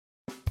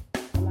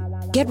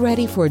Get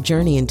ready for a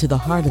journey into the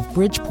heart of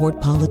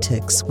Bridgeport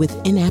politics with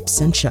In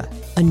Absentia,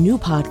 a new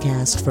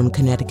podcast from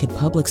Connecticut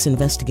Public's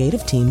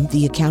investigative team,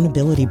 The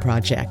Accountability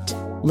Project.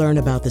 Learn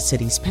about the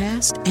city's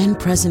past and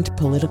present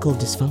political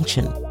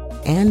dysfunction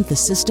and the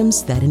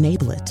systems that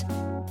enable it.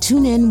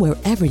 Tune in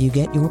wherever you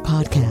get your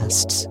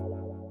podcasts.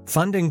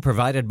 Funding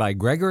provided by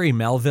Gregory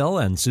Melville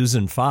and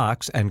Susan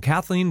Fox and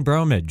Kathleen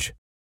Bromage.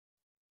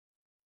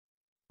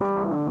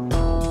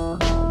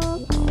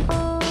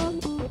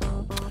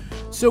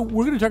 So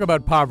we're going to talk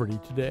about poverty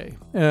today.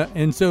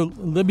 And so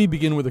let me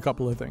begin with a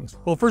couple of things.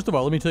 Well, first of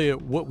all, let me tell you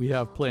what we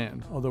have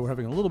planned, although we're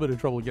having a little bit of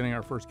trouble getting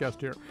our first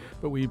guest here.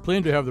 But we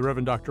plan to have the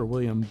Reverend Dr.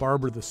 William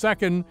Barber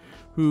II,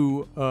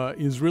 who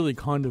is really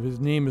his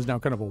name is now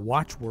kind of a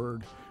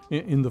watchword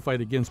in the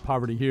fight against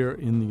poverty here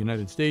in the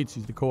United States.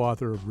 He's the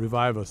co-author of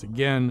Revive Us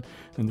Again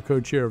and the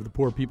co-chair of the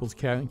Poor People's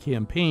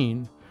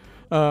Campaign.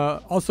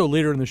 Also,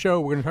 later in the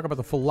show, we're going to talk about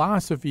the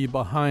philosophy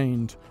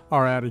behind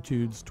our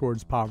attitudes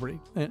towards poverty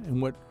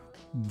and what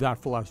that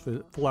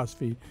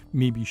philosophy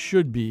maybe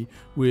should be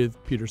with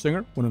Peter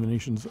Singer, one of the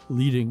nation's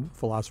leading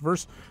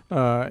philosophers.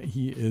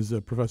 He is a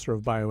professor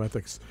of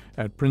bioethics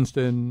at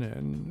Princeton,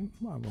 and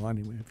well,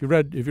 anyway, if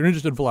you're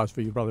interested in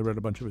philosophy, you've probably read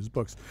a bunch of his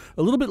books.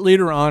 A little bit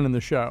later on in the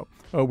show,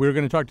 we're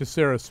going to talk to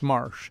Sarah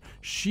Smarsh.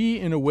 She,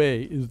 in a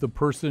way, is the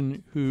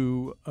person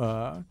who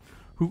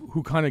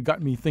kind of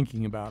got me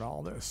thinking about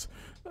all this.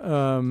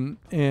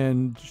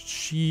 And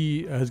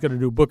she has got a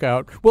new book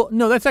out. Well,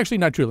 no, that's actually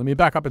not true. Let me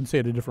back up and say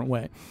it a different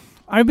way.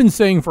 I've been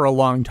saying for a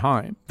long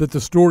time that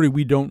the story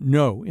we don't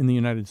know in the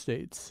United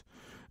States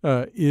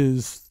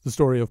is the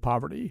story of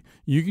poverty.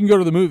 You can go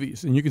to the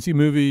movies, and you can see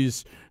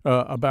movies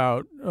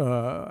about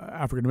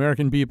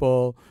African-American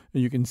people.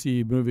 You can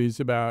see movies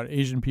about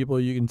Asian people.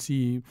 You can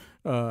see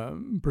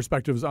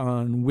perspectives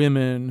on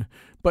women.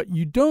 But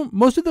you don't,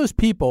 most of those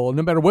people,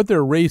 no matter what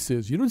their race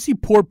is, you don't see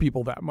poor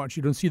people that much.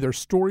 You don't see their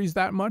stories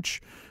that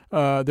much.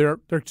 They're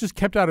just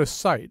kept out of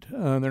sight.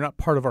 They're not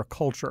part of our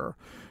culture.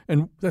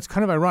 And that's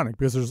kind of ironic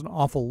because there's an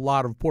awful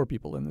lot of poor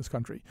people in this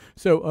country.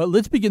 So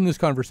let's begin this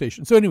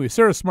conversation. So anyway,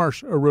 Sarah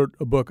Smarsh wrote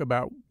a book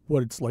about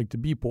what it's like to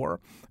be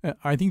poor.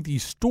 I think the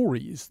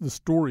stories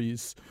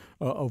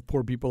of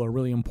poor people are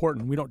really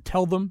important. We don't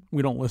tell them,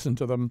 we don't listen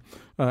to them,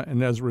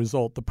 and as a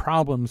result, the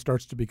problem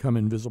starts to become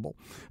invisible.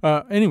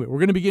 Anyway, we're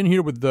going to begin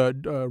here with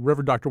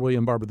Reverend Dr.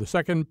 William Barber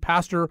II,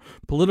 pastor,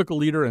 political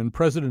leader, and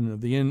president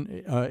of the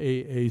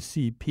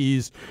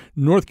NAACP's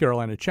North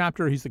Carolina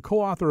chapter. He's the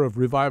co-author of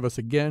Revive Us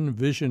Again,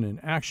 Vision and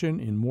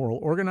Action in Moral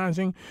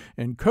Organizing,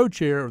 and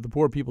co-chair of the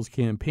Poor People's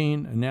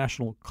Campaign, a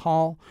national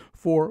call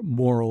for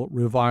moral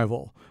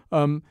revival.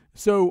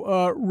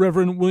 So,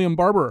 Reverend William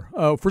Barber,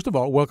 first of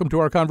all, welcome to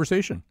our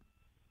conversation.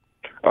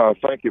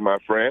 Thank you, my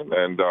friend,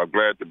 and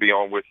glad to be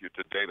on with you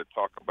today to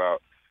talk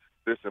about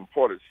this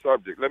important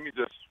subject. Let me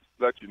just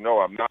let you know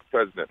I'm not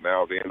president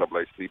now of the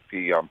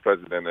NAACP. I'm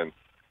president and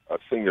a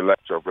senior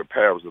lecturer of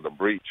repairers of the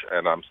breach,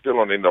 and I'm still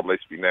on the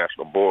NAACP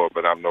National Board,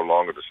 but I'm no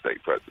longer the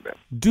state president.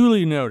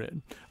 Duly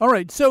noted. All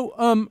right. So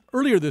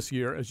earlier this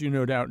year, as you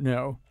no doubt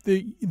know,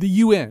 the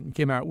UN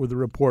came out with a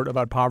report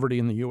about poverty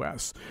in the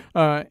U.S.,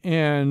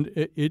 and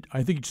it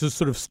I think it just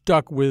sort of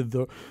stuck with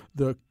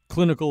the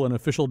clinical and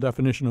official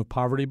definition of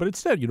poverty, but it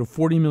said,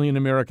 40 million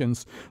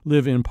Americans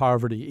live in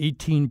poverty,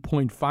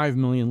 18.5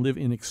 million live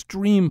in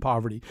extreme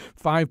poverty,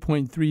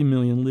 5.3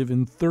 million live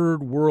in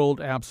third world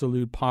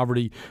absolute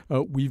poverty.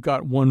 We've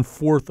got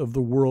 1/4 of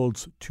the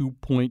world's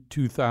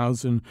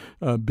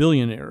 2,208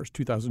 billionaires,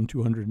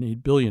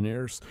 2,208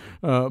 billionaires,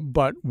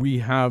 but we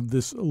have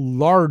this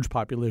large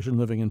population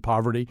living in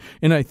poverty.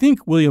 And I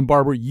think, William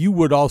Barber, you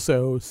would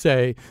also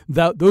say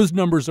that those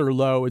numbers are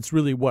low. It's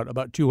really,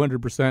 about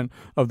 200%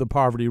 of the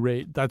poverty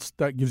rate.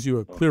 That gives you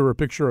a clearer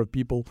picture of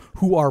people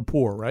who are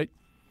poor, right?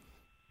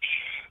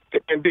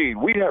 Indeed.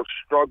 We have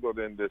struggled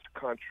in this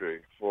country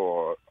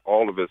for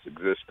all of its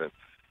existence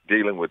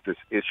dealing with this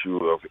issue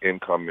of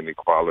income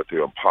inequality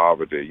or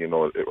poverty.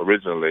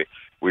 Originally,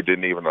 we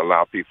didn't even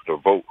allow people to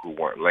vote who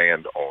weren't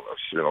landowners.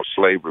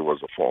 Slavery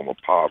was a form of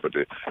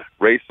poverty.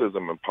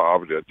 Racism and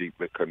poverty are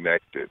deeply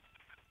connected.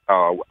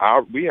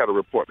 We had a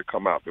report to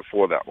come out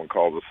before that one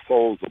called The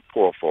Souls of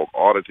Poor Folk,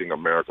 Auditing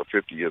America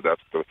 50 Years.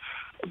 That's the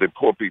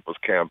Poor People's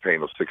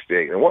Campaign of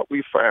 68. And what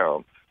we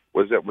found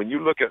was that when you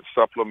look at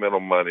supplemental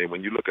money,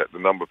 when you look at the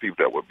number of people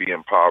that would be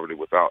in poverty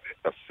without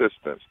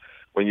assistance,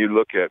 when you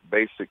look at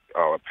basic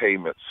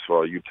payments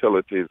for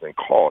utilities and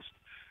costs,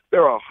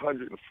 there are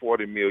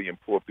 140 million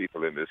poor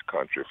people in this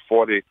country.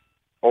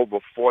 Over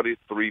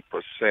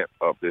 43%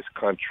 of this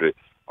country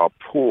are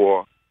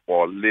poor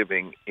or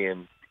living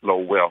in low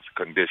wealth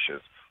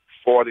conditions,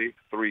 43%.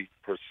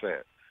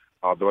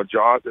 The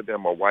majority of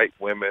them are white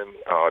women,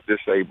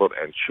 disabled,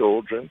 and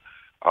children.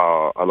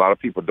 A lot of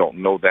people don't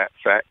know that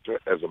factor,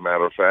 as a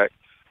matter of fact.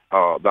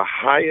 The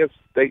highest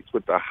states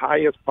with the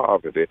highest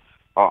poverty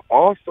are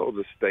also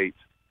the states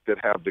that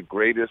have the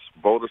greatest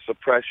voter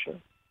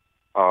suppression.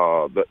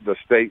 The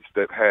states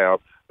that have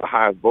the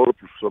highest voter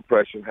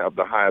suppression have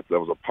the highest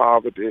levels of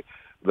poverty.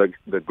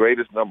 the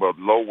greatest number of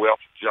low-wealth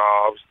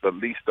jobs, the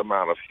least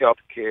amount of health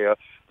care,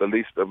 the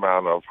least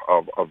amount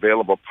of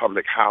available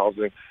public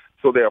housing.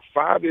 So there are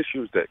 5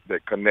 issues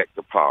that connect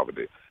to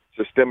poverty: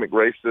 systemic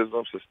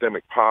racism,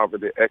 systemic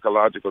poverty,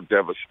 ecological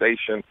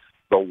devastation,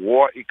 the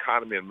war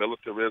economy and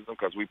militarism,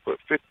 because we put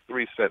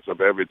 53 cents of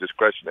every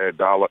discretionary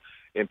dollar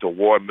into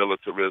war and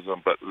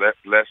militarism, but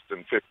less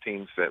than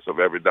 15 cents of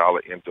every dollar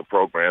into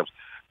programs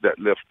that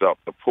lift up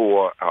the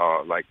poor,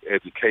 like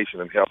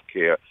education and health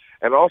care.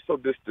 And also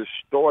this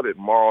distorted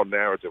moral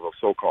narrative of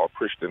so-called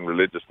Christian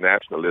religious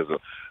nationalism,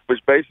 which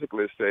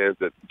basically says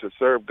that to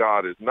serve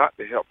God is not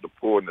to help the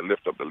poor and to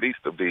lift up the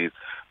least of these,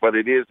 but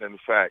it is, in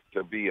fact,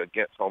 to be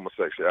against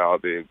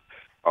homosexuality,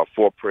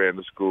 for prayer in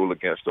the school,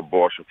 against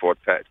abortion, for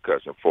tax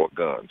cuts, and for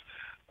guns.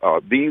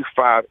 These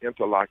 5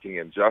 interlocking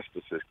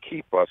injustices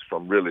keep us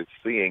from really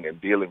seeing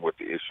and dealing with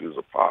the issues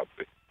of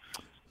poverty.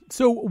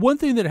 So one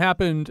thing that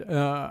happened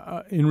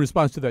in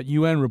response to that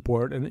UN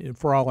report, and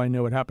for all I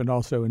know, it happened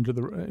also in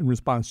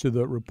response to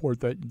the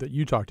report that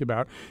you talked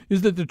about,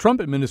 is that the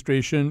Trump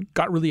administration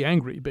got really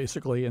angry,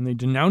 basically, and they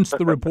denounced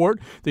the report.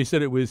 They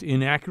said it was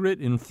inaccurate,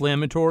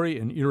 inflammatory,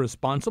 and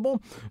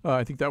irresponsible.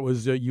 I think that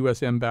was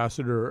U.S.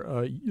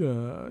 Ambassador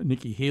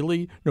Nikki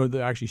Haley. No,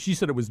 actually, she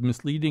said it was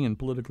misleading and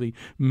politically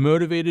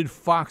motivated.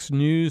 Fox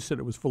News said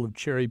it was full of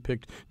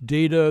cherry-picked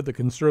data. The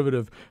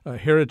conservative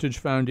Heritage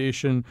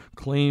Foundation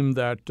claimed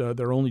that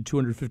there are only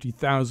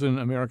 250,000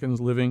 Americans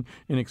living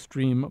in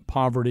extreme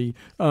poverty.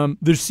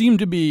 There seemed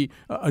to be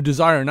a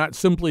desire not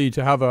simply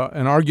to have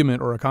an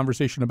argument or a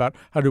conversation about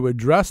how to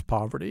address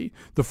poverty.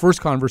 The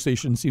first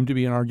conversation seemed to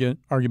be an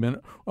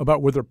argument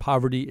about whether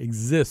poverty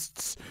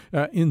exists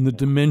in the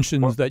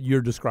dimensions that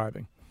you're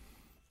describing.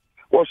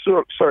 Well,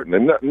 sure, certainly.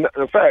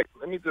 In fact,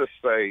 let me just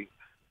say,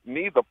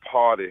 neither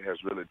party has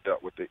really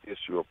dealt with the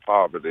issue of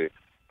poverty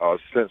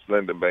since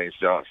Lyndon Baines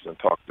Johnson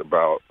talked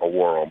about a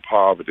war on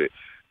poverty.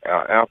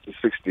 After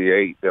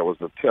 1968, there was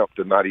an attempt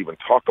to not even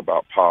talk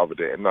about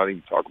poverty and not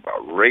even talk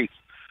about race,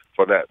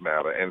 for that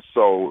matter. And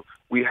so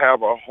we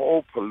have a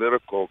whole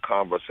political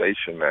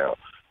conversation now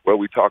where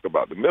we talk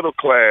about the middle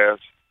class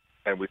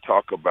and we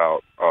talk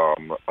about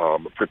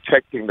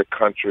protecting the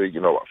country,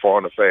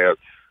 foreign affairs.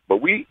 But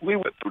we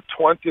went through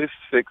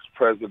 26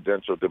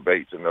 presidential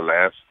debates in the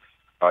last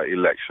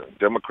election,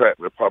 Democrat,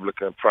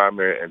 Republican,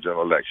 primary, and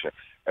general election.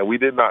 And we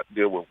did not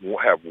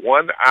have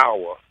 1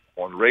 hour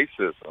on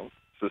racism,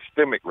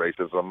 systemic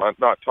racism. I'm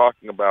not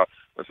talking about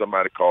when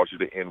somebody calls you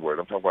the N-word.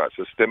 I'm talking about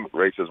systemic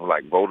racism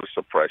like voter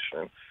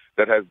suppression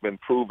that has been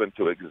proven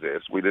to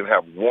exist. We didn't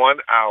have 1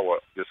 hour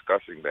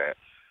discussing that.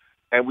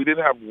 And we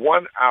didn't have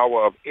 1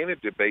 hour of any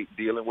debate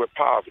dealing with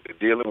poverty,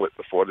 dealing with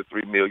the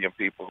 43 million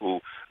people who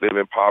live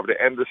in poverty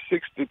and the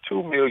 62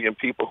 million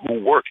people who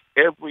work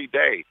every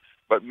day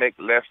but make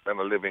less than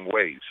a living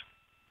wage.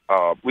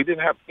 We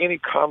didn't have any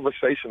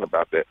conversation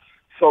about that.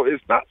 So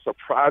it's not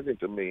surprising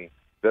to me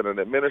that an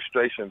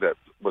administration that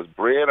was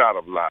bred out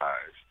of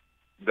lies,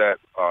 that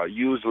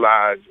used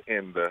lies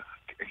in the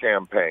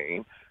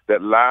campaign,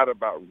 that lied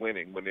about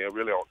winning when they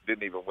really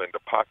didn't even win the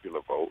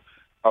popular vote,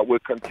 will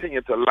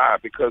continue to lie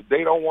because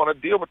they don't want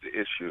to deal with the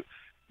issue.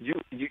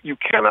 You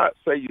cannot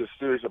say you're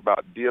serious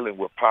about dealing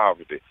with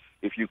poverty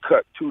if you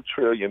cut $2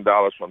 trillion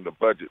from the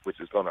budget, which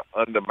is going to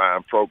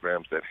undermine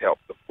programs that help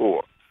the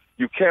poor.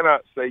 You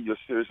cannot say you're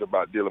serious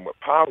about dealing with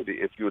poverty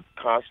if you're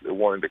constantly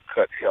wanting to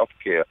cut health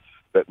care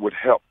that would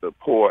help the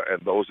poor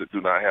and those that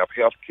do not have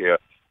health care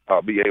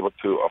be able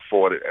to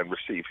afford it and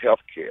receive health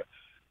care.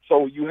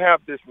 So you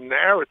have this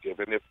narrative,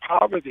 and if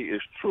poverty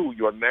is true,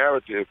 your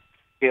narrative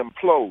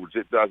implodes.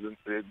 It doesn't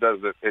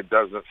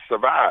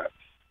survive.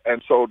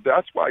 And so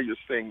that's why you're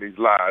seeing these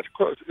lies. Of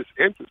course, it's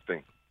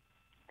interesting.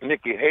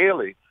 Nikki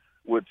Haley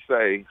would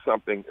say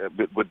something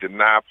that would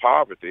deny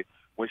poverty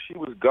when she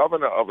was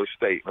governor of a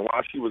state. And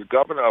while she was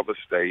governor of a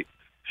state,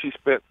 she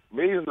spent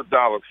millions of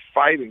dollars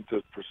fighting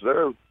to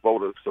preserve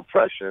voter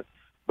suppression,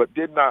 but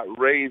did not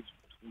raise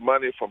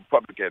money from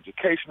public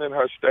education in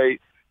her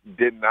state,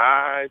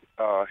 denied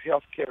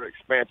health care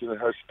expansion in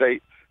her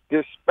state,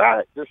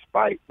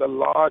 despite the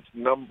large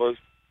numbers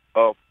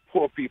of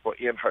poor people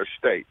in her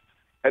state.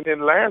 And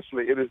then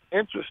lastly, it is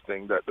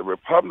interesting that the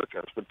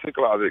Republicans,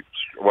 particularly,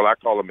 well, I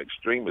call them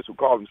extremists who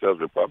call themselves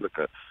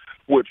Republicans,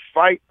 would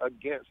fight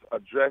against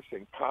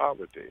addressing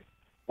poverty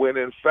when,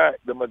 in fact,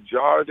 the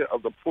majority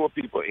of the poor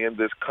people in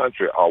this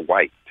country are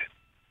white.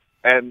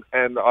 And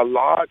a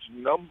large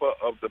number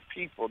of the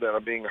people that are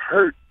being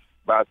hurt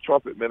by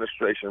Trump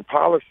administration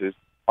policies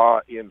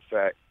are, in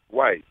fact,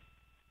 white.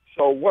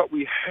 So what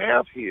we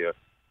have here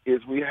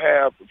is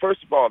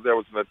first of all, there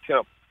was an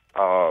attempt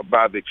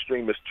by the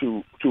extremists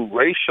to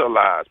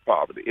racialize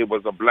poverty. It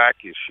was a black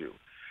issue.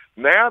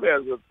 Now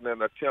there's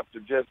an attempt to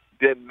just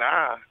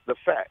deny the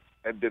facts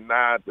and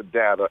deny the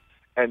data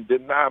and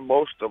deny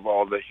most of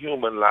all the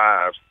human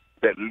lives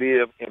that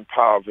live in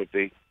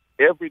poverty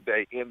every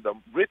day in the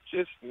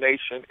richest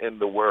nation in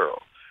the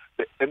world.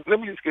 And let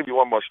me just give you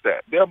one more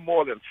stat. There are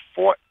more than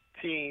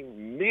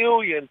 14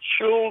 million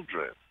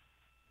children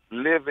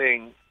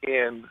living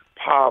in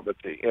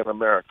poverty in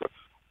America.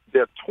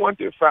 There are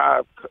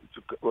 25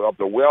 of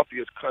the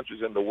wealthiest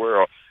countries in the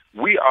world,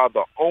 we are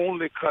the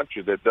only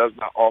country that does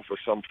not offer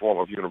some form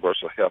of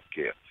universal health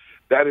care.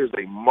 That is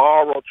a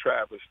moral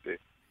travesty,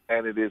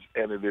 and it is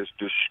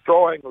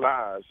destroying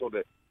lives so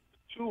that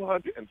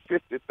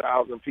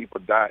 250,000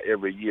 people die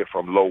every year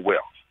from low wealth.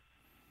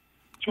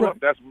 Right.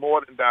 That's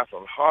more than die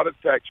from heart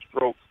attack,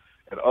 stroke,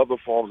 and other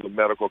forms of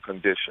medical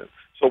conditions.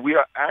 So we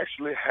are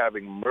actually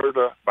having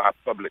murder by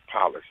public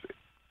policy.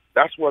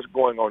 That's what's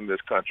going on in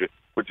this country,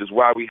 which is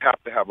why we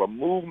have to have a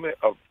movement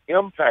of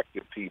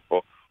impacted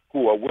people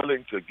who are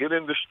willing to get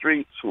in the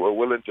streets, who are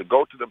willing to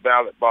go to the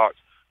ballot box,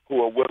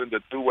 who are willing to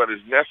do what is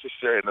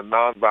necessary in a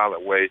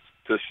nonviolent way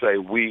to say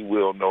we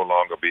will no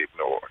longer be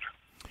ignored.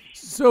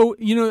 So,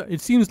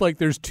 it seems like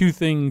there's two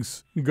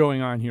things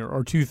going on here,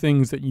 or two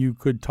things that you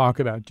could talk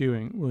about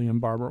doing, William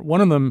Barber. One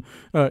of them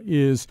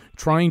is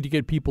trying to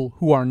get people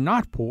who are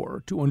not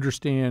poor to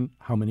understand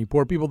how many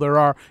poor people there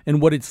are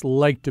and what it's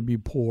like to be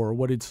poor,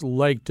 what it's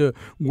like to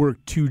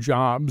work two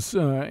jobs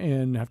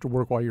and have to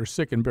work while you're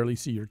sick and barely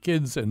see your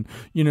kids. And,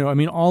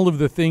 all of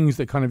the things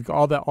that kind of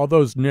all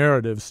those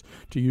narratives,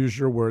 to use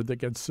your word, that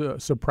gets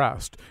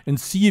suppressed, and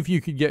see if you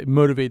could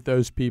motivate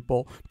those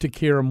people to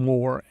care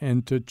more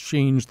and to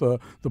change the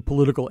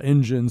political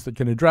engines that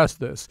can address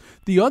this.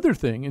 The other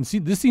thing, and see,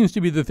 this seems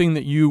to be the thing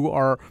that you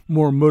are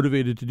more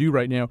motivated to do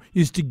right now,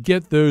 is to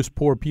get those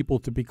poor people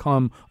to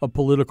become a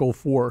political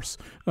force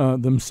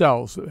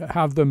themselves,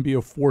 have them be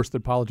a force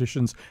that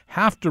politicians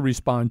have to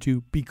respond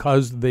to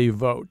because they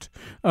vote.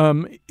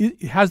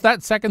 Has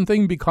that second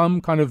thing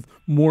become kind of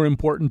more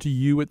important to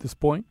you at this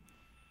point?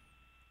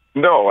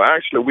 No,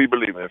 actually, we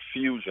believe in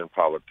fusion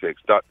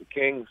politics. Dr.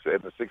 King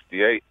said in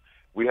 '68,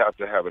 we have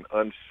to have an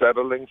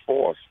unsettling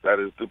force. That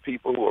is the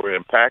people who are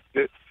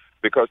impacted.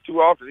 Because too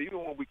often, even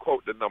when we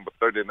quote the number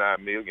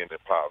 39 million in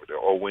poverty,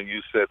 or when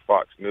you said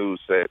Fox News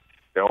said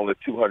there are only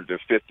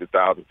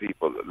 250,000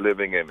 people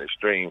living in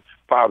extreme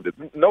poverty,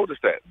 notice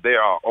that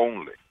there are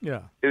only.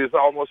 Yeah. It is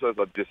almost as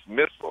a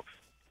dismissal.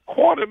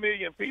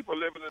 250,000 people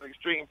living in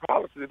extreme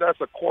poverty, that's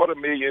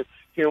 250,000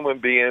 human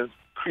beings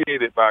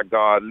created by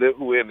God,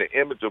 who are in the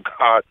image of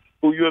God,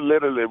 who you're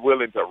literally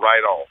willing to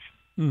write off.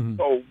 Mm-hmm.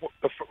 So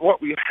what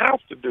we have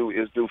to do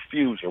is do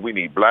fusion. We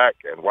need black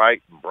and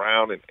white and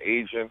brown and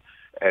Asian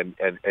and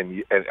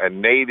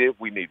native.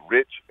 We need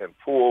rich and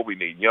poor. We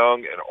need young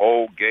and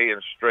old, gay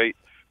and straight.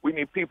 We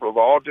need people of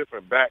all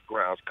different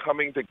backgrounds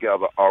coming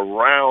together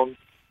around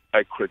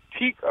a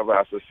critique of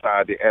our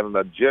society and an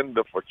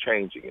agenda for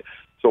changing it.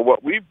 So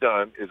what we've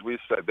done is we've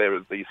said there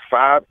is these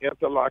 5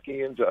 interlocking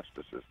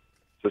injustices: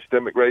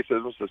 systemic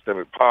racism,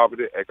 systemic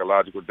poverty,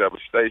 ecological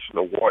devastation,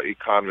 the war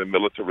economy,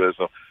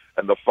 militarism,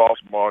 and the false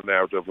moral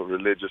narrative of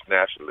religious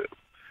nationalism.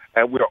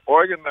 And we're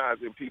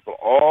organizing people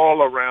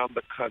all around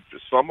the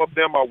country. Some of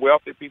them are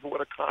wealthy people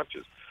with a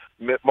conscience.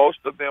 Most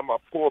of them are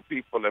poor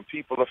people and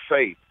people of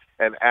faith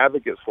and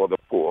advocates for the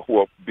poor who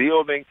are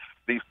building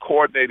these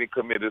coordinating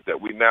committees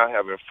that we now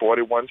have in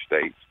 41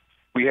 states.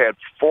 We had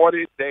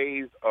 40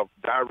 days of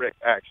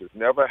direct actions.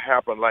 Never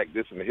happened like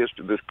this in the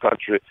history of this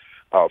country.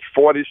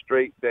 40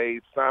 straight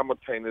days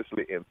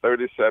simultaneously in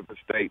 37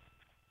 states.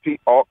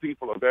 All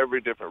people of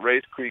every different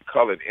race, creed,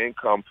 color, and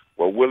income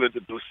were willing to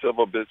do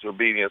civil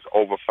disobedience.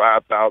 Over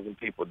 5,000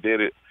 people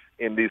did it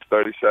in these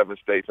 37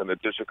 states. In the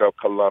District of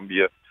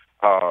Columbia,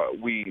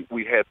 we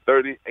had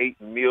 38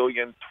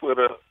 million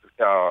Twitter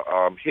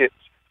hits.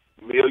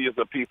 Millions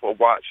of people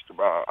watched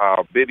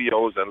our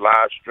videos and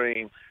live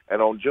stream.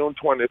 And on June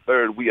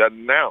 23rd, we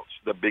announced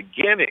the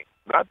beginning,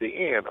 not the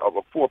end, of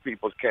a Poor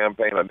People's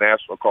Campaign, a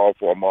national call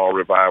for a moral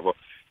revival.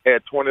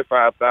 Had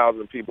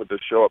 25,000 people to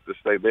show up to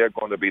say they're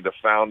going to be the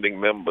founding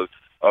members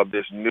of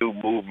this new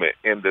movement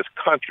in this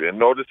country. And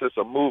notice it's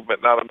a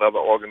movement, not another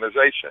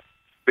organization,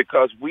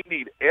 because we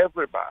need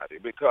everybody,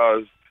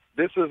 because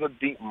this is a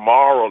deep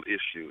moral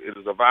issue. It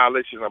is a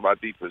violation of our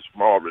deepest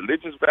moral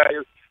religious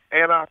values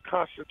and our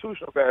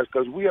constitutional values,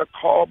 because we are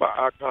called by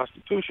our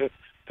Constitution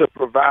to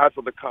provide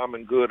for the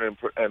common good and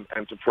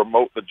to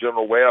promote the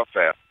general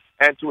welfare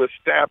and to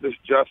establish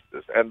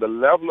justice. And the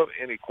level of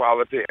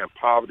inequality and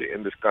poverty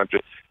in this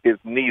country is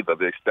neither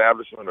the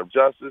establishment of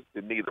justice,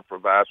 it neither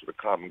provides for the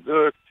common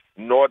good,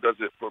 nor does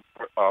it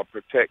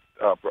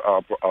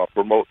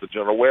promote the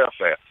general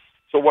welfare.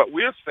 So what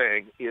we're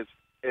saying is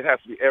it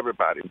has to be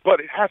everybody, but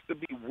it has to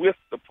be with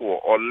the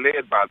poor or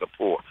led by the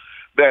poor.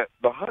 That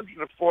the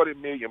 140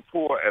 million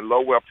poor and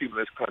low-wealth people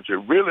in this country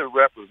really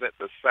represent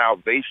the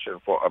salvation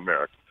for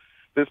America.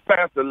 This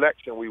past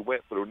election we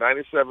went through,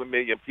 97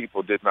 million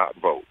people did not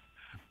vote.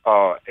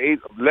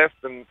 Less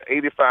than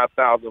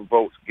 85,000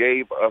 votes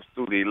gave us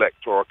through the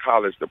Electoral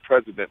College the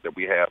president that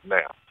we have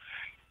now.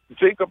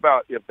 Think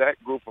about if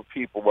that group of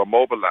people were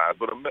mobilized,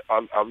 but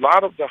a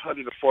lot of the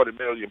 140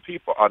 million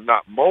people are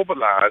not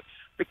mobilized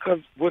because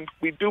when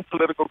we do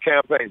political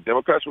campaigns,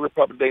 Democrats and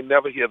Republicans, they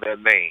never hear their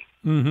name.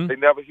 Mm-hmm. They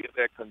never hear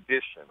their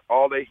condition.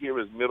 All they hear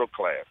is middle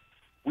class.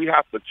 We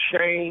have to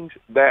change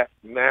that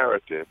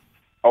narrative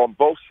on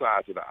both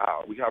sides of the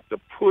aisle. We have to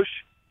push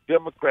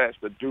Democrats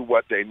to do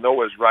what they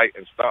know is right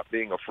and stop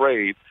being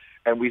afraid,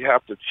 and we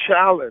have to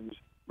challenge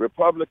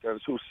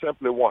Republicans who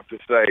simply want to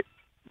say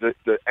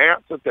the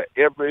answer to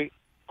every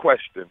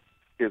question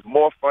is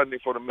more funding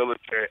for the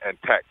military and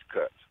tax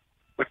cuts,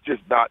 which is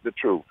not the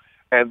truth.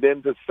 And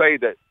then to say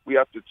that we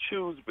have to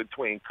choose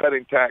between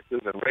cutting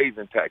taxes and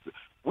raising taxes.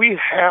 We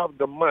have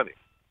the money.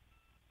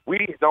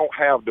 We don't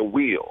have the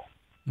will.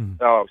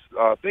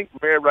 I think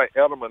Mary Wright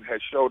Edelman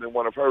has showed in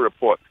one of her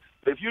reports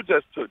that if you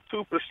just took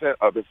 2%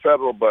 of the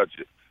federal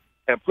budget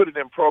and put it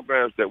in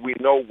programs that we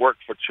know work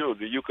for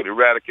children, you could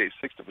eradicate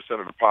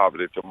 60% of the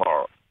poverty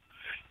tomorrow.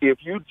 If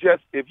you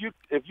just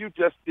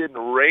didn't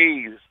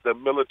raise the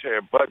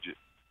military budget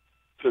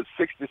to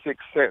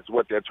 66 cents,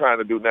 what they're trying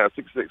to do now,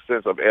 66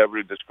 cents of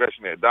every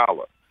discretionary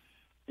dollar,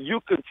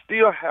 you could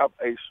still have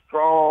a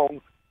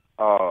strong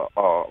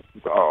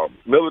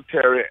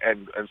military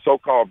and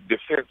so-called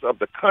defense of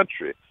the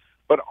country,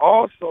 but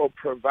also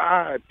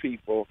provide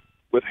people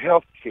with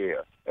health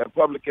care and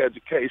public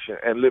education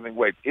and living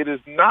wage. It is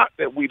not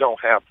that we don't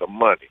have the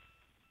money.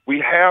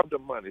 We have the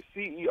money.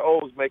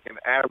 CEOs make an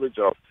average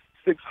of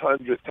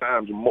 600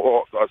 times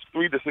more,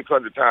 300 to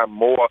 600 times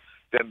more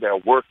than their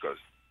workers.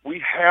 We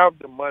have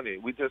the money.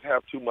 We just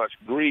have too much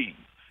greed.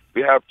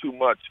 We have too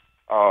much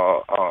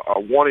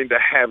wanting to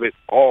have it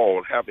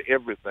all, have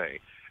everything.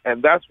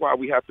 And that's why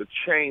we have to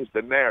change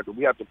the narrative.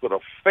 We have to put a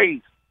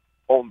face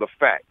on the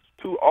facts.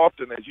 Too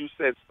often, as you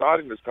said,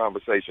 starting this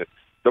conversation,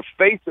 the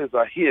faces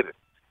are hidden.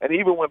 And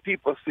even when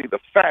people see the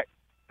facts,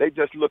 they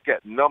just look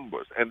at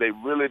numbers, and they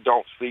really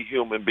don't see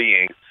human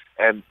beings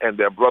and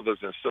their brothers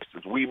and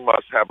sisters. We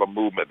must have a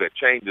movement that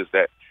changes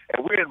that.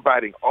 And we're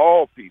inviting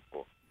all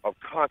people of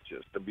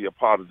conscience to be a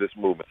part of this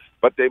movement,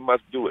 but they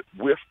must do it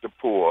with the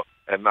poor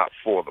and not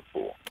for the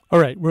poor. All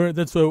right,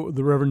 that's the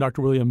Reverend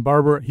Dr. William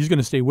Barber. He's going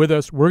to stay with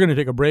us. We're going to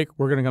take a break.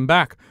 We're going to come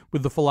back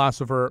with the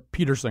philosopher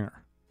Peter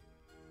Singer.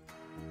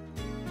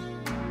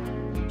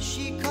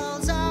 She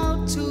calls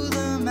out to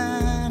the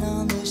man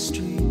on the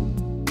street,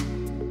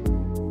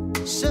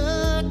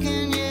 "Sir,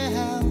 can you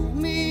help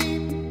me?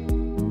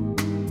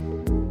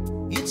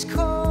 It's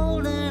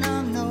cold and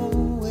I'm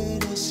nowhere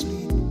to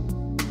sleep.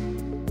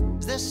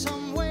 Is there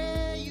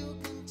somewhere you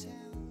can tell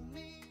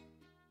me?"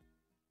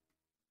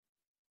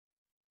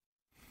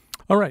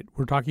 All right,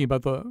 we're talking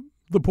about the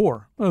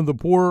poor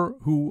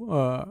who,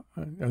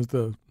 as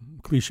the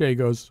cliche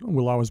goes,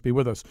 will always be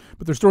with us.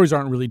 But their stories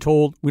aren't really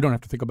told. We don't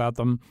have to think about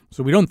them,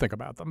 so we don't think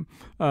about them.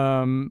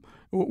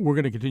 We're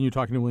going to continue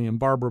talking to William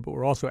Barber, but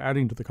we're also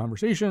adding to the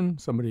conversation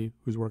somebody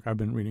whose work I've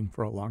been reading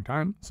for a long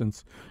time,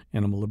 since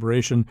Animal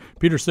Liberation.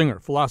 Peter Singer,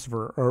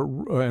 philosopher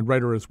and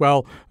writer as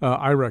well.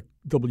 Ira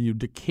W.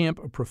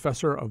 DeCamp, a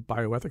professor of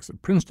bioethics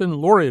at Princeton,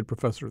 laureate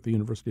professor at the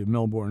University of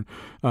Melbourne,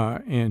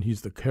 and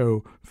he's the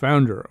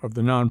co-founder of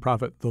the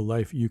nonprofit The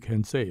Life You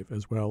Can Save,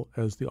 as well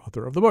as the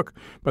author of the book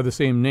by the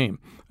same name.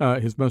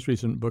 His most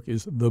recent book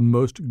is The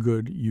Most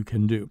Good You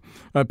Can Do.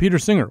 Peter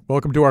Singer,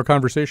 welcome to our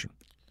conversation.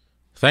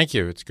 Thank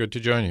you. It's good to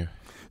join you.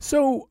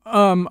 So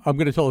I'm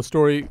going to tell a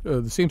story,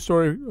 the same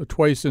story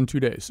twice in 2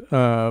 days,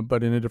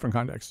 but in a different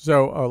context.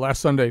 So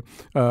last Sunday,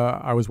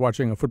 I was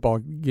watching a football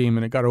game,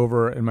 and it got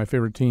over, and my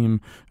favorite team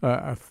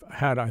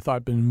had, I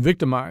thought, been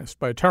victimized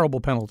by a terrible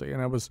penalty.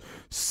 And I was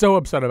so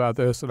upset about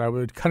this that I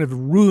would kind of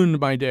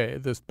ruined my day,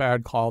 this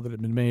bad call that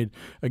had been made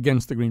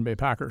against the Green Bay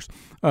Packers.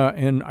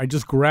 And I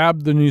just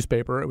grabbed the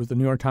newspaper. It was the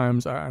New York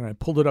Times, and I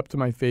pulled it up to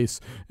my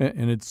face,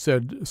 and it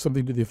said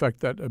something to the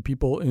effect that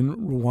people in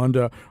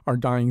Rwanda are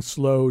dying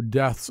slow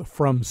deaths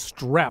from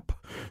strep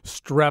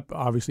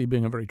obviously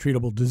being a very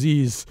treatable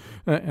disease.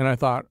 And I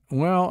thought,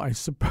 well, I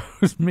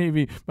suppose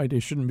maybe my day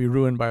shouldn't be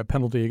ruined by a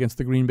penalty against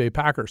the Green Bay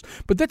Packers.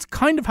 But that's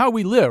kind of how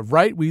we live,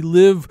 right? We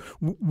live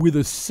with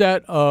a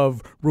set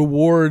of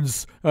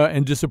rewards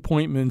and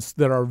disappointments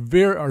that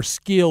are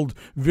scaled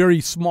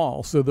very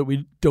small so that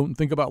we don't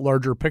think about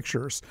larger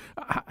pictures.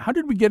 How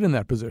did we get in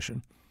that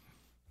position?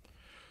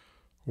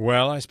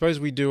 Well, I suppose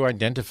we do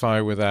identify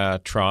with our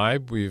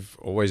tribe. We've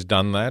always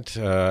done that.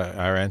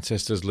 Our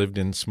ancestors lived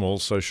in small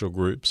social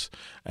groups.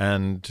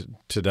 And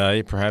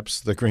today, perhaps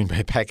the Green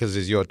Bay Packers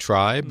is your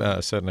tribe.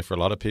 Certainly for a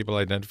lot of people,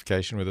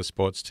 identification with a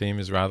sports team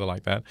is rather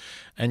like that.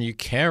 And you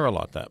care a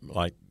lot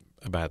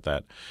about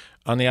that.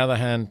 On the other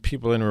hand,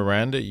 people in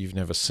Rwanda, you've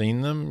never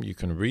seen them. You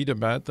can read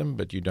about them,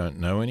 but you don't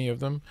know any of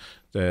them.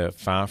 They're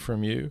far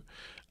from you.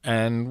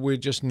 And we're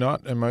just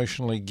not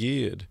emotionally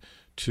geared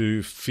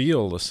to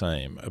feel the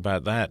same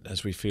about that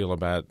as we feel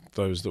about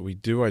those that we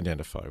do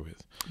identify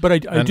with. But I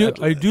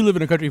do live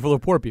in a country full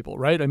of poor people,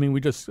 right? I mean,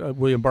 we just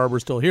William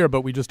Barber's still here,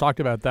 but we just talked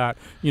about that.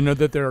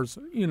 That there's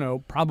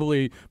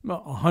probably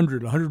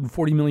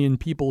 140 million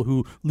people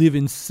who live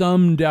in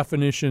some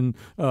definition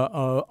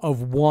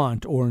of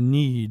want or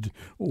need,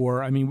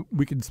 or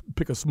we could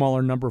pick a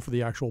smaller number for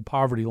the actual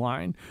poverty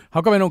line.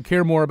 How come I don't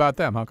care more about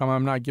them? How come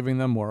I'm not giving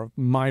them more of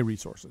my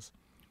resources?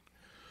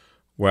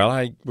 Well,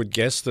 I would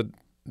guess that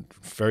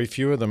very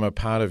few of them are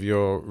part of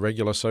your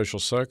regular social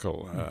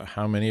circle.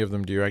 How many of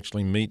them do you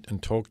actually meet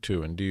and talk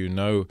to, and do you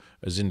know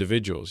as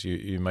individuals?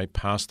 You may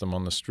pass them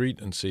on the street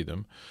and see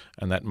them,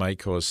 and that may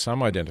cause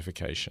some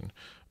identification.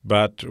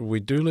 But we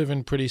do live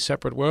in pretty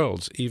separate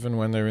worlds, even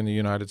when they're in the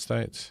United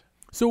States.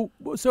 So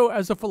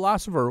as a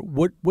philosopher,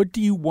 what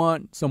do you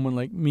want someone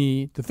like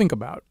me to think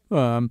about?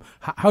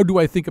 How do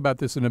I think about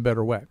this in a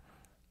better way?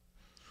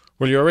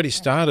 Well, you already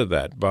started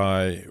that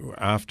by,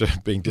 after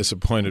being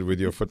disappointed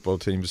with your football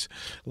team's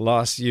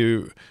loss,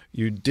 you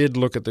did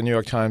look at the New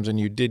York Times and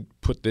you did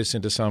put this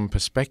into some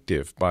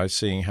perspective by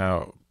seeing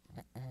how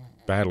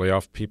badly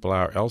off people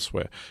are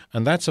elsewhere.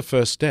 And that's a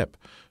first step,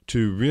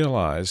 to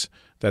realize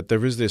that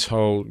there is this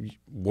whole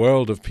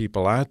world of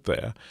people out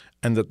there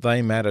and that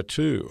they matter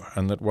too,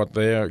 and that what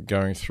they're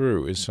going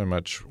through is so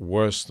much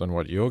worse than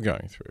what you're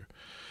going through.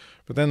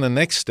 But then the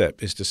next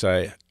step is to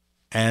say,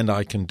 and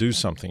I can do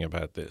something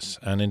about this.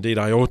 And indeed,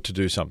 I ought to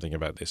do something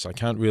about this. I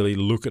can't really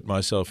look at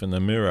myself in the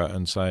mirror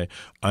and say,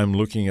 I'm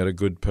looking at a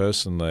good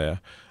person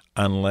there,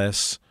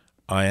 unless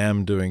I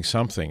am doing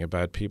something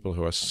about people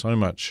who are so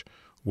much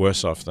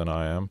worse off than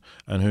I am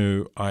and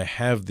who I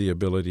have the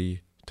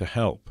ability to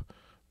help,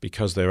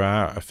 because there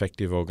are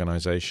effective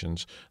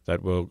organizations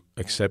that will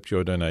accept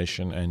your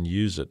donation and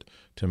use it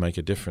to make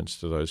a difference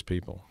to those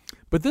people.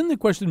 But then the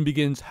question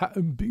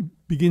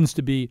begins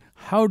to be,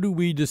 how do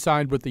we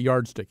decide what the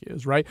yardstick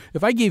is, right?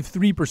 If I gave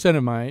 3%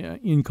 of my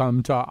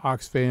income to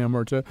Oxfam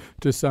or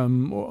to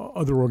some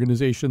other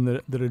organization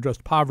that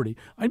addressed poverty,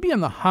 I'd be on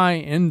the high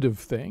end of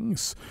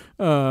things.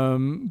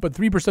 But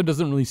 3%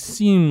 doesn't really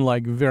seem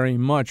like very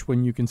much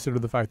when you consider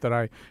the fact that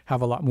I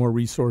have a lot more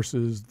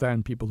resources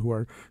than people who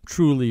are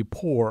truly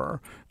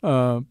poor.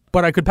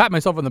 But I could pat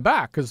myself on the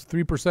back because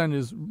 3%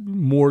 is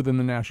more than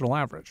the national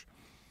average.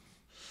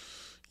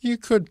 You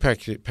could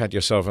pat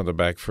yourself on the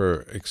back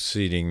for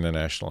exceeding the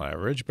national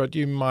average, but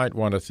you might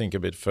want to think a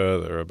bit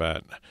further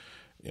about,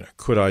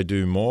 could I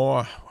do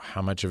more?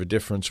 How much of a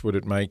difference would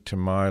it make to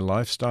my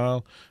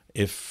lifestyle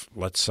if,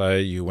 let's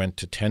say, you went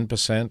to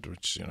 10%,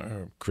 which,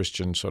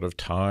 Christian sort of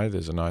tithe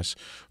is a nice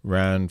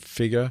round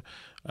figure.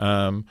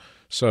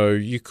 So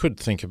you could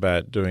think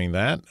about doing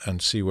that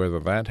and see whether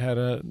that had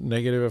a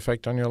negative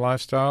effect on your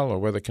lifestyle, or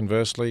whether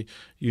conversely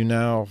you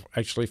now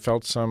actually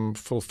felt some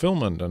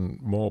fulfillment and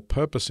more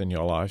purpose in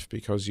your life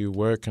because you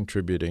were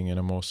contributing in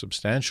a more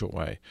substantial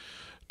way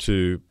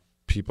to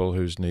people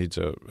whose needs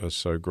are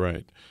so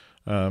great.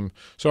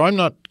 So I'm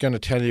not going to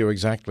tell you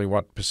exactly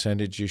what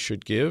percentage you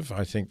should give.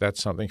 I think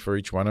that's something for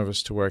each one of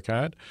us to work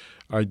out.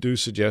 I do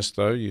suggest,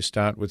 though, you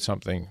start with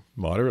something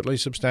moderately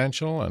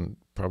substantial, and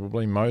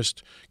probably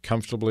most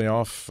comfortably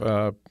off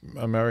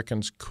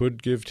Americans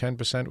could give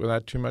 10%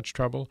 without too much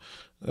trouble.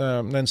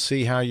 Then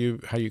see how you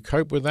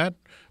cope with that.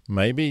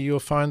 Maybe you'll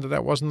find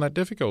that wasn't that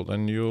difficult,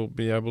 and you'll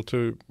be able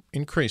to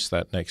increase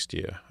that next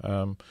year.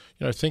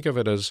 Think of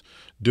it as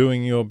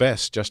doing your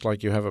best, just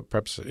like you have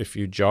perhaps if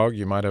you jog,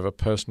 you might have a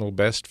personal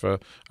best for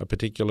a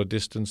particular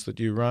distance that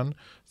you run.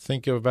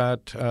 Think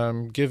about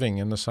giving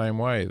in the same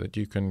way, that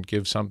you can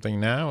give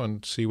something now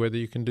and see whether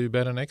you can do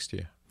better next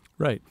year.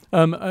 Right.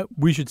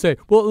 We should say,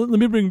 well, let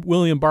me bring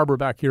William Barber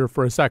back here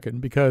for a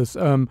second because,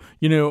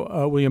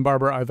 William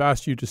Barber, I've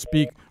asked you to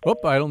speak. Oh,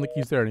 I don't think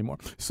he's there anymore.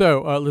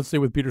 So let's stay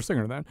with Peter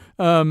Singer then.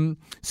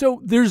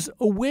 So there's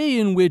a way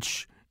in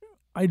which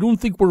I don't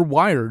think we're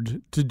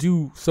wired to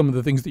do some of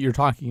the things that you're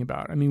talking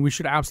about. I mean, we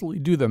should absolutely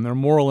do them. They're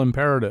moral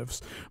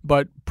imperatives.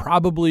 But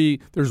probably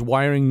there's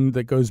wiring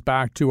that goes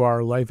back to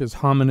our life as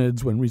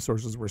hominids when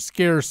resources were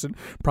scarce, and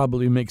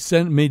probably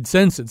made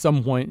sense at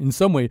some point, in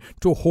some way,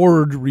 to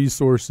hoard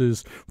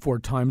resources for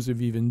times of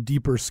even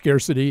deeper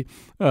scarcity.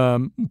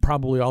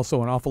 Probably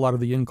also an awful lot of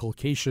the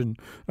inculcation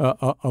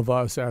of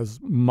us as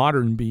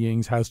modern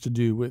beings has to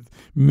do with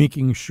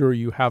making sure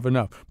you have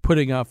enough,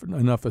 putting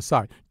enough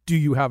aside. Do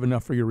you have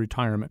enough for your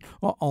retirement?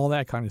 All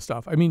that kind of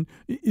stuff. I mean,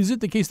 is it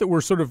the case that we're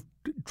sort of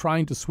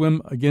trying to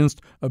swim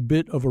against a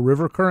bit of a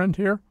river current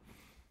here?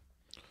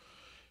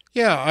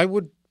 Yeah, I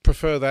would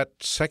prefer that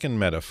second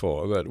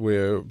metaphor, that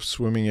we're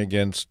swimming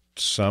against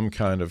some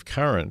kind of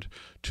current,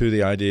 to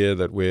the idea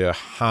that we're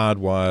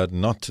hardwired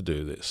not to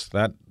do this.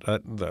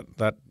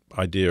 That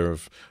idea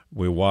of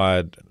we're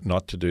wired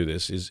not to do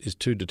this is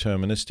too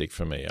deterministic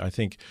for me. I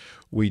think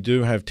we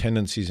do have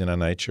tendencies in our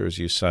nature, as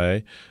you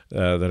say,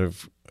 that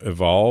have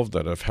evolved,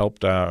 that have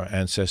helped our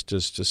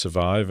ancestors to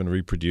survive and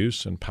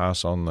reproduce and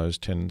pass on those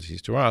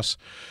tendencies to us.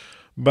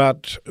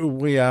 But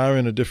we are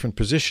in a different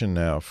position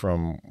now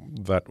from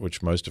that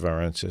which most of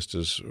our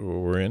ancestors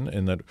were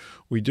in that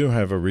we do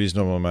have a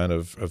reasonable amount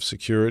of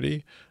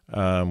security.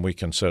 We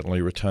can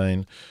certainly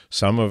retain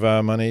some of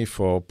our money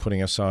for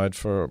putting aside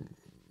for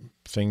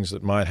things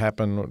that might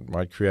happen,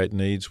 might create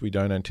needs we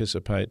don't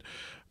anticipate.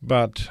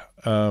 But,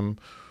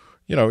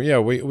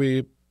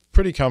 we're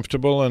pretty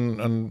comfortable,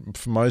 and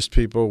for most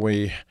people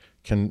we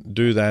can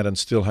do that and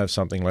still have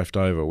something left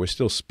over. We're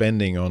still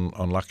spending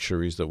on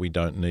luxuries that we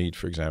don't need,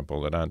 for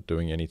example, that aren't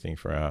doing anything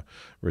for our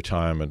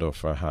retirement or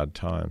for hard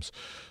times.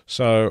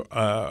 So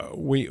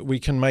we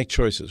can make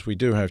choices. We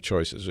do have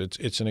choices.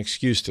 It's an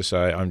excuse to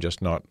say I'm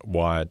just not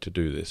wired to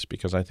do this,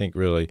 because I think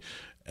really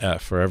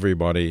for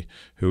everybody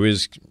who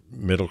is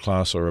middle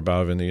class or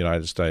above in the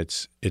United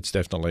States, it's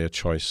definitely a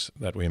choice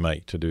that we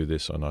make to do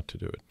this or not to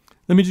do it.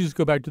 Let me just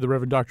go back to the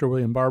Reverend Dr.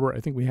 William Barber.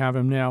 I think we have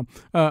him now.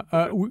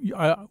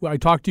 I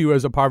talked to you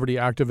as a poverty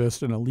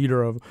activist and a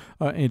leader of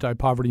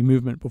anti-poverty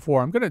movement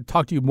before. I'm going to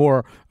talk to you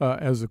more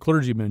as a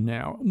clergyman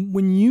now.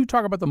 When you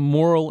talk about the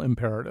moral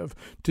imperative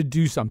to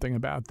do something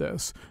about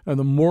this, and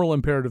the moral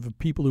imperative of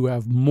people who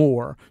have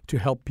more to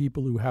help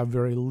people who have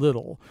very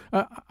little,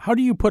 how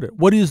do you put it?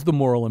 What is the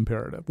moral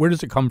imperative? Where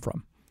does it come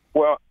from?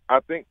 Well,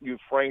 I think you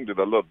framed it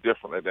a little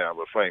differently than I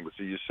would frame it.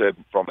 So you said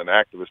from an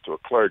activist to a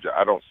clergy.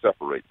 I don't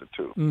separate the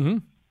two. Mm-hmm.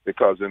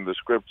 Because in the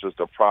scriptures,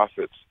 the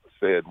prophets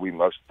said we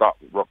must stop.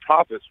 The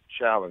prophets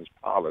challenged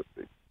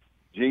policy.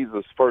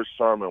 Jesus' first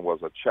sermon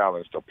was a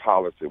challenge to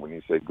policy when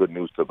he said good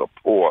news to the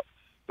poor.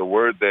 The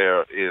word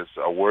there is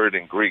a word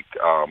in Greek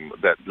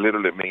that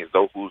literally means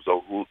those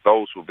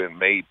who've been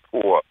made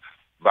poor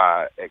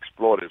by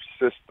exploitive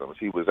systems.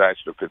 He was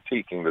actually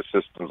critiquing the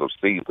systems of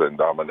Caesar and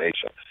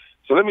domination.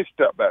 So let me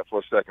step back for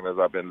a second as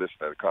I've been listening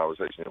to the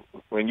conversation.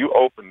 When you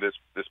open this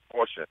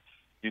portion,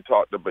 you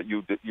talked about,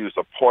 you used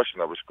a portion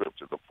of a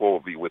scripture, the poor will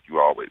be with you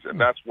always. And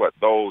that's what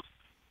those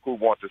who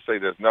want to say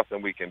there's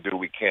nothing we can do,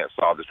 we can't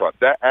solve this problem.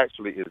 That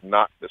actually is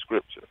not the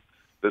scripture.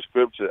 The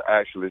scripture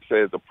actually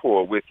says the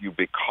poor are with you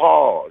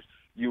because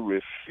you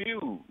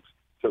refuse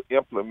to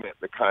implement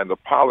the kind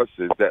of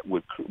policies that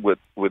would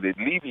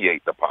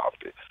alleviate the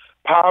poverty.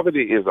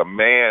 Poverty is a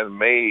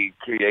man-made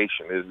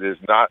creation. It is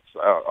not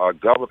a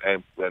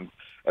government and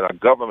a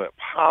government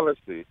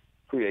policy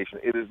creation.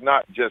 It is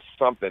not just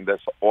something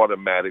that's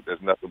automatic.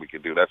 There's nothing we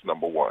can do. That's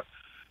number one.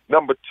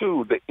 Number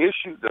two, the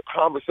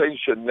conversation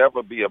should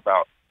never be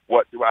about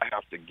what do I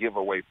have to give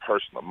away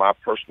my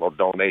personal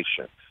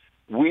donation.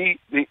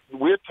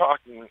 We're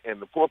talking in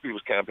the Poor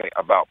People's Campaign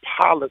about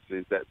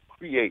policies that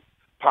create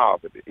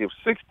poverty. If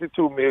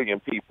 62 million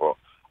people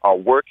are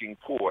working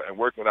poor and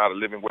working without a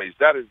living wage,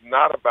 that is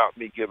not about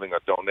me giving a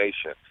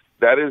donation.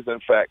 That is, in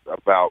fact,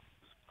 about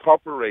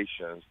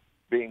corporations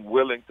being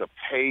willing to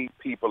pay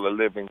people a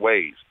living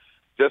wage.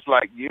 Just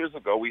like years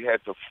ago, we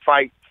had to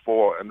fight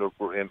under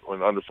Franklin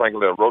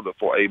Delano Roosevelt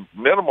for a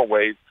minimum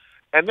wage,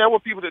 and there were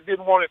people that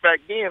didn't want it back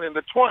then in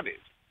the 20s.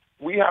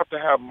 We have to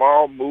have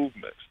moral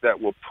movements that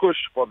will push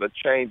for the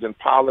change in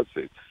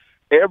policies.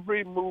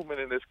 Every movement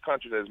in this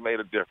country that has made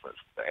a difference,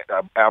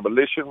 the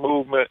abolition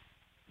movement,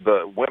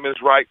 the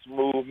women's rights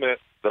movement,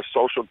 the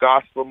social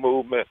gospel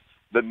movement,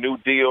 the New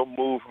Deal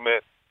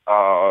movement,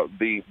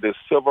 the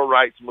civil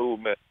rights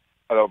movement,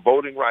 the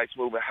voting rights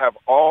movement, have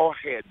all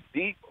had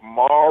deep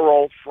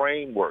moral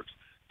frameworks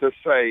to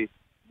say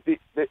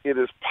it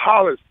is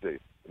policy,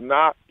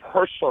 not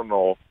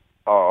personal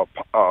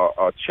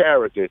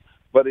charity,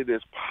 but it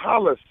is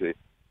policy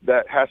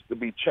that has to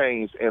be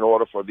changed in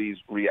order for these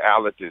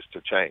realities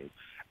to change.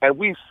 And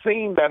we've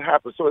seen that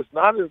happen. So it's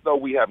not as though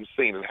we haven't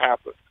seen it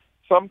happen.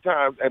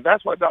 Sometimes, and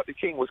that's why Dr.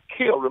 King was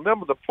killed.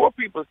 Remember, the Poor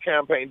People's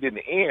Campaign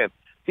didn't end.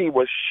 He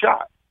was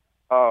shot.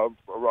 The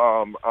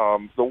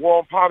war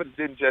on poverty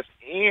didn't just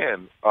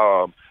end.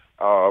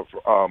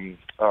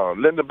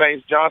 Lyndon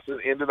Baines Johnson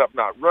ended up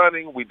not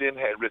running. We then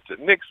had Richard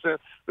Nixon.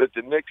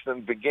 Richard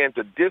Nixon began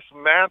to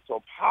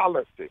dismantle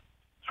policy,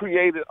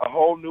 created a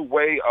whole new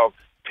way of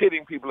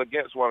pitting people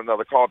against one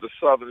another called the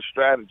Southern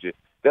Strategy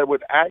that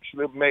would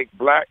actually make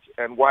blacks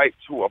and whites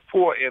who are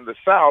poor in the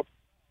South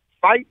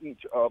fight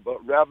each other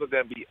rather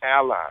than be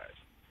allies.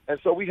 And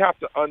so we have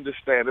to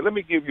understand, and let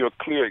me give you a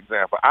clear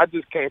example. I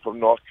just came from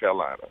North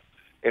Carolina.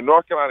 In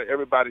North Carolina,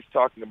 everybody's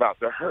talking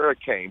about the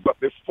hurricane, but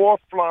before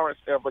Florence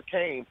ever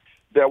came,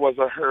 there was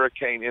a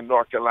hurricane in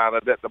North Carolina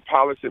that the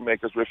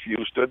policymakers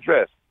refused to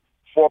address.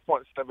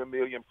 4.7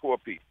 million poor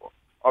people,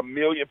 1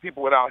 million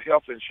people without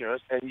health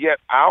insurance, and yet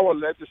our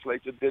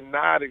legislature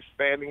denied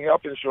expanding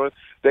health insurance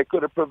that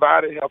could have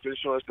provided health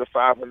insurance to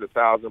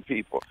 500,000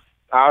 people.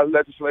 Our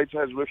legislature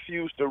has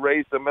refused to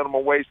raise the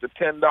minimum wage to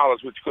 $10,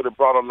 which could have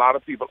brought a lot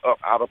of people up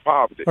out of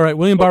poverty. All right,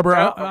 William Barber,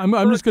 I'm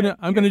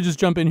gonna just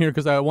jump in here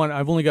because I've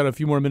only got a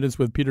few more minutes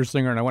with Peter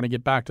Singer, and I want to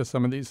get back to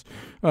some of these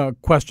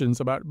questions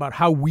about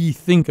how we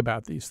think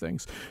about these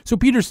things. So,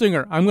 Peter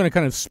Singer, I'm going to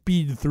kind of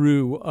speed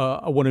through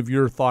one of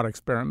your thought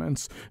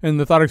experiments, and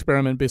the thought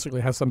experiment basically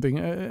has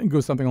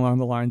goes something along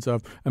the lines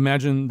of: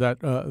 imagine that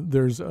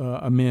there's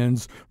a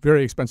man's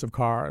very expensive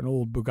car, an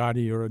old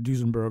Bugatti or a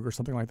Duesenberg or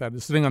something like that,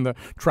 is sitting on the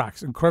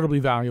tracks. Incredibly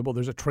valuable.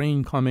 There's a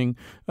train coming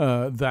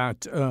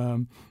that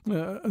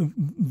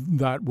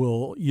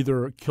will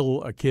either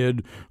kill a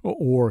kid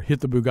or hit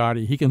the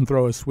Bugatti. He can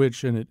throw a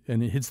switch and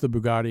it hits the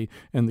Bugatti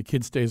and the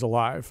kid stays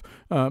alive.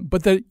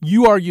 But that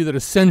you argue that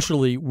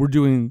essentially we're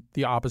doing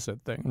the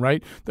opposite thing,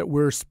 right? That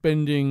we're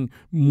spending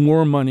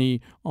more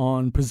money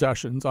on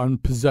possessions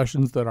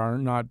that are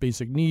not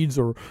basic needs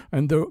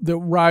and that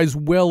rise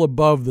well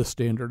above the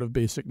standard of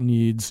basic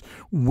needs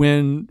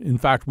when, in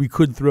fact, we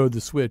could throw the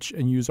switch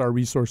and use our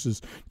resources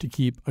to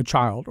keep a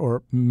child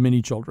or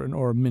many children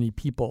or many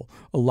people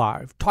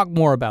alive. Talk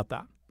more about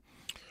that.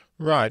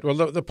 Right. Well,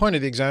 the point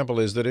of the example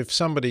is that if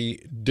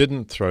somebody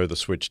didn't throw the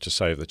switch to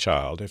save the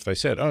child, if they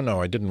said, oh,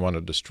 no, I didn't want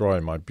to destroy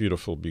my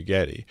beautiful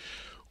Bugatti,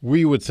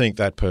 we would think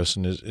that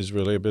person is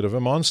really a bit of a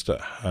monster.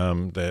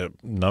 They're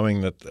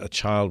knowing that a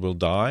child will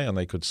die and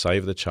they could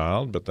save the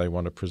child, but they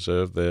want to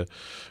preserve their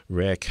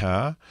rare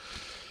car.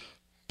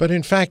 But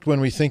in fact,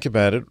 when we think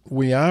about it,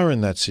 we are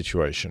in that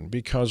situation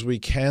because we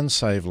can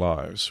save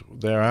lives.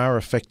 There are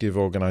effective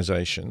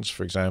organizations.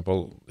 For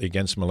example, the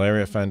Against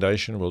Malaria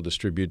Foundation will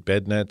distribute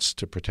bed nets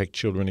to protect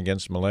children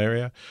against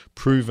malaria,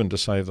 proven to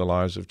save the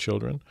lives of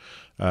children.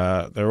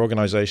 There are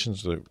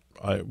organizations that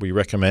we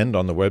recommend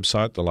on the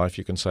website,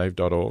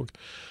 thelifeyoucansave.org.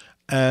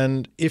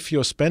 And if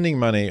you're spending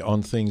money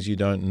on things you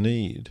don't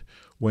need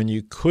when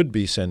you could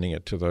be sending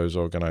it to those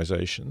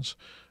organizations,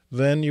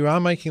 then you are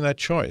making that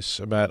choice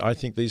about, I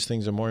think these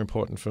things are more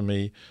important for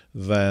me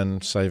than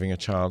saving a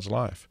child's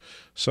life.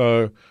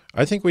 So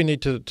I think we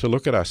need to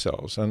look at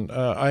ourselves. And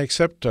I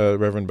accept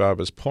Reverend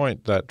Barber's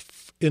point that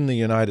in the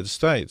United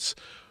States,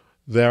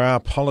 there are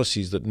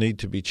policies that need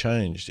to be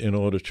changed in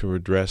order to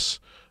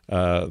address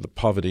the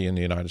poverty in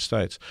the United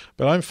States.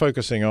 But I'm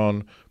focusing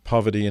on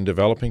poverty in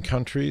developing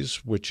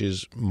countries, which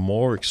is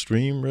more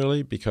extreme,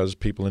 really, because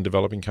people in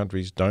developing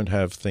countries don't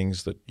have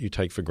things that you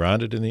take for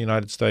granted in the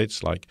United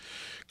States, like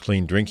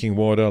clean drinking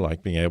water,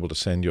 like being able to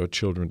send your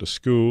children to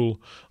school,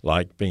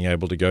 like being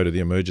able to go to the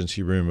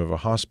emergency room of a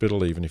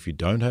hospital, even if you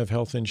don't have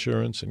health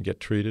insurance, and get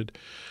treated.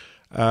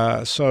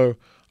 So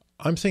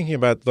I'm thinking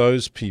about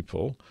those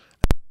people.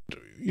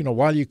 You know,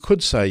 while you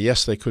could say,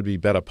 yes, there could be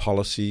better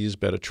policies,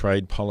 better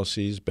trade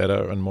policies,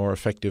 better and more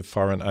effective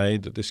foreign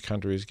aid that this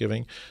country is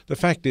giving, the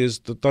fact is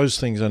that those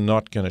things are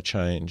not going to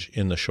change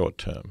in the short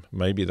term.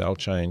 Maybe they'll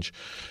change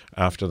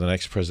after the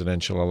next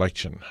presidential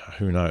election.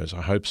 Who knows?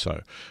 I hope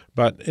so.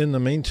 But in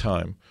the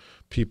meantime,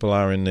 people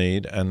are in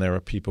need and there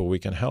are people we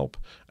can help.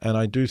 And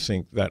I do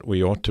think that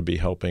we ought to be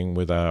helping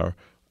with our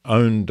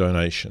own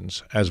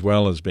donations as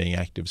well as being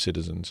active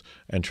citizens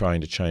and trying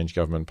to change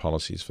government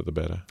policies for the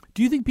better.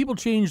 Do you think people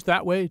change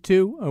that way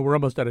too? We're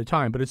almost out of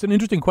time, but it's an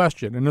interesting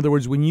question. In other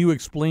words, when you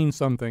explain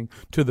something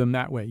to them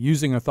that way,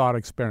 using a thought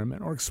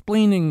experiment or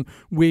explaining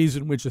ways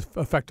in which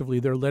effectively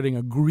they're letting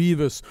a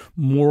grievous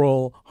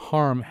moral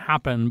harm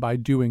happen by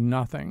doing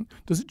nothing,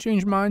 does it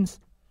change minds?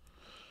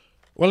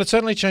 Well, it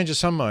certainly changes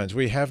some minds.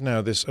 We have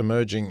now this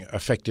emerging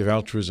effective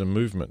altruism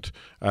movement,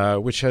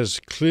 which has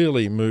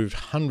clearly moved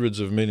hundreds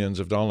of millions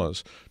of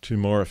dollars to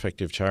more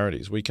effective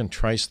charities. We can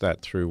trace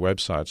that through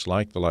websites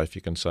like The Life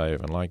You Can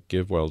Save and like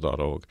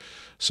GiveWell.org.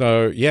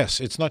 So, yes,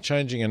 it's not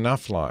changing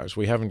enough lives.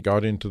 We haven't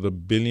got into the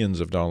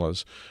billions of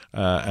dollars,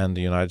 and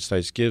the United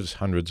States gives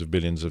hundreds of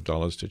billions of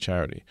dollars to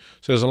charity.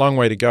 So there's a long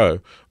way to go,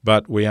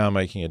 but we are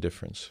making a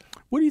difference.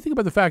 What do you think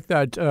about the fact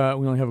that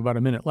we only have about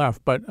a minute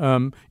left, but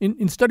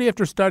in study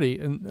after study,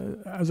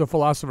 and as a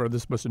philosopher,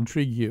 this must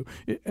intrigue you,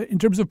 in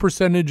terms of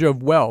percentage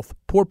of wealth,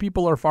 poor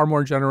people are far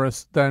more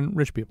generous than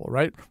rich people,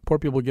 right? Poor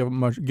people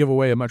give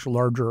away a much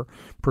larger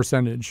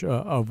percentage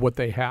of what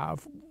they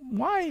have.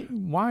 Why?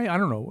 I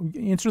don't know.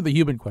 Answer the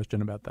human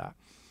question about that.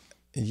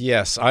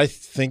 Yes, I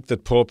think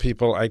that poor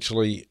people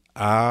actually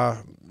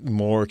are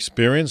more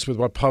experienced with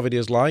what poverty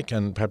is like,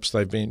 and perhaps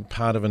they've been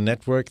part of a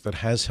network that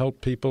has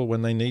helped people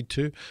when they need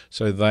to,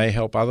 so they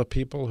help other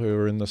people who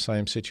are in the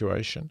same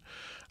situation.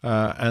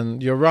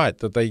 And you're right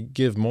that they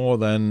give more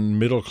than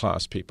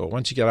middle-class people.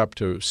 Once you get up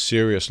to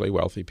seriously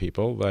wealthy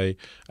people, they,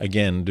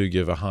 again, do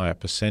give a higher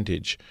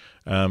percentage.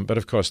 But,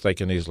 of course, they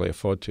can easily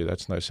afford to.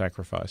 That's no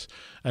sacrifice.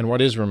 And what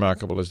is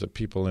remarkable is that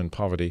people in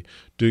poverty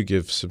do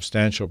give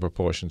substantial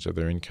proportions of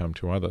their income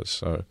to others.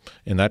 So,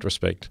 in that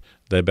respect,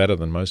 they're better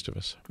than most of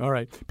us. All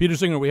right. Peter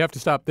Singer, we have to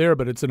stop there,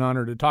 but it's an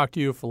honor to talk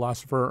to you,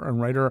 philosopher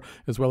and writer,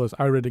 as well as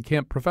Ira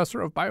DeCamp, professor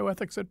of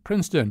bioethics at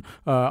Princeton,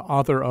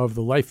 author of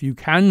The Life You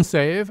Can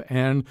Save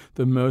and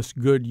The Most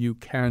Good You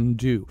Can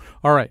Do.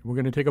 All right. We're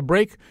going to take a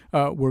break.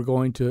 We're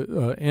going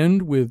to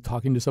end with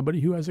talking to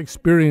somebody who has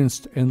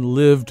experienced and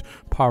lived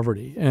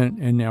poverty and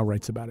now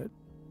writes about it.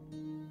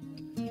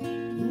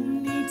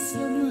 Who needs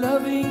some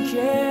loving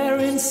care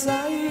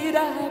inside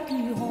a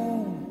happy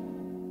home?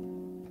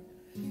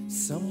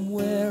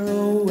 Somewhere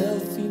a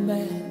wealthy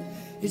man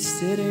is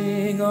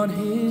sitting on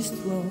his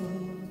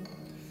throne,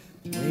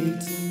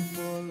 waiting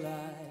for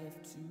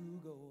life to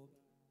go.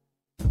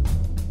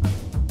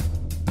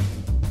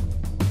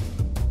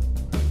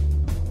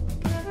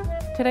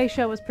 Today's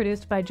show was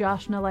produced by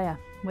Josh Nalea,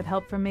 with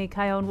help from me,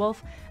 Kyone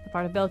Wolf. The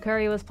part of Bill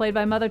Curry was played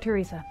by Mother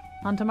Teresa.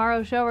 On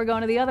tomorrow's show, we're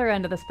going to the other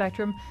end of the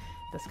spectrum,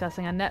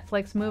 discussing a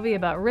Netflix movie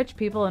about rich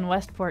people in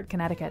Westport,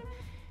 Connecticut.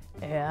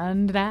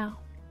 And now,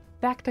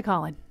 back to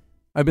Colin.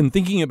 I've been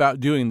thinking about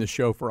doing this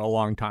show for a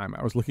long time.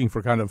 I was looking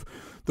for kind of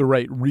the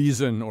right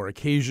reason or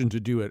occasion to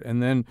do it.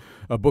 And then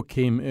a book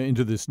came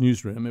into this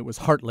newsroom. It was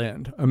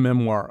Heartland, a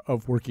memoir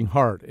of working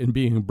hard and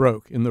being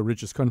broke in the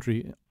richest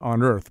country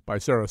on earth by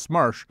Sarah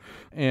Smarsh.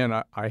 And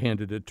I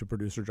handed it to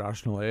producer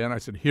Josh Nalea, and I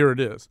said, here it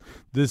is.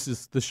 This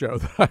is the show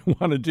that I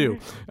want to do.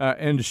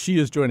 And she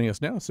is joining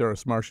us now. Sarah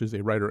Smarsh is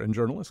a writer and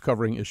journalist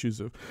covering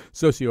issues of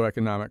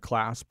socioeconomic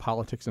class,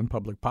 politics, and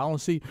public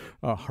policy.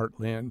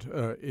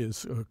 Heartland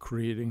is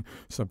creating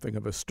something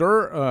of a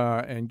stir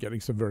and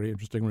getting some very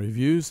interesting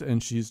reviews,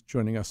 and she's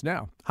joining us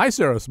now. Hi,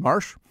 Sarah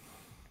Smarsh.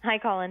 Hi,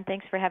 Colin.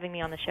 Thanks for having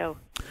me on the show.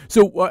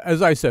 So,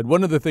 as I said,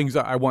 one of the things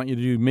I want you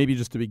to do, maybe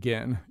just to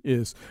begin,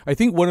 is I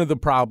think one of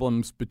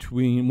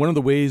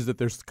the ways that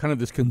there's kind of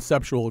this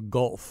conceptual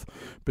gulf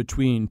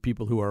between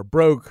people who are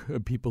broke,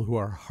 people who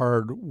are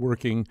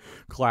hard-working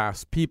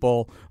class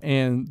people,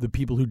 and the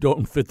people who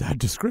don't fit that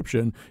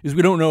description, is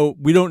we don't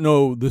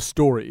know the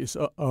stories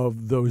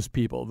of those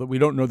people, that we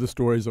don't know the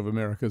stories of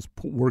America's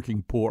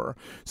working poor.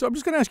 So I'm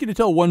just going to ask you to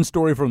tell one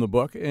story from the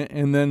book,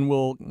 and then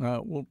we'll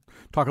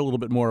talk a little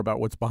bit more about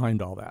what's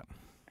behind all that.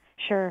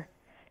 Sure.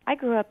 I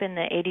grew up in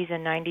the 80s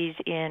and 90s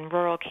in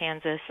rural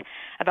Kansas,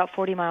 about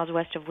 40 miles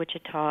west of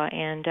Wichita.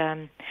 And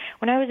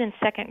when I was in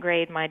second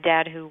grade, my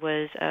dad, who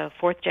was a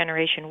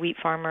fourth-generation wheat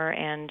farmer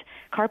and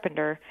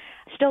carpenter,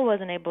 still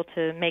wasn't able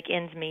to make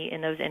ends meet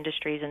in those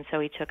industries, and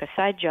so he took a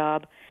side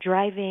job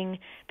driving.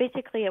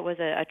 Basically, it was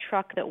a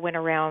truck that went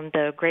around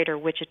the greater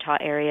Wichita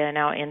area and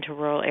out into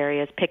rural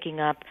areas, picking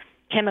up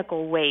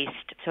chemical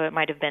waste. So it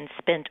might have been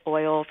spent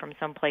oil from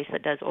some place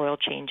that does oil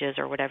changes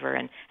or whatever.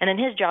 And then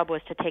his job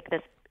was to take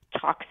this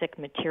toxic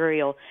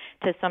material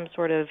to some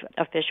sort of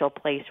official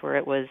place where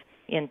it was,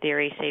 in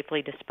theory,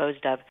 safely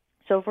disposed of.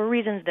 So for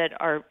reasons that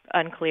are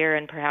unclear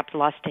and perhaps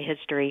lost to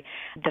history,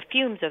 the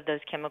fumes of those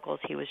chemicals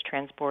he was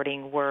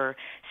transporting were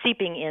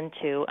seeping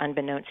into,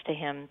 unbeknownst to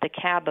him, the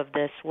cab of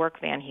this work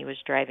van he was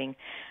driving.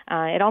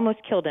 It almost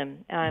killed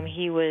him.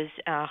 He was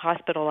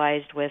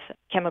hospitalized with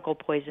chemical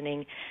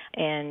poisoning,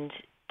 and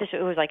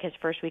it was like his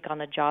first week on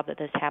the job that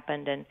this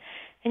happened. And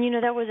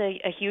that was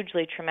a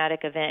hugely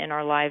traumatic event in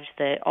our lives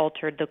that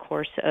altered the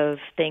course of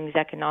things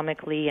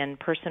economically and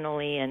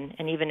personally and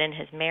even in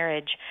his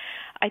marriage.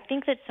 I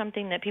think that's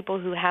something that people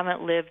who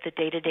haven't lived the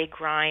day-to-day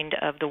grind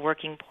of the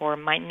working poor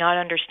might not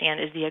understand,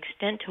 is the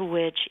extent to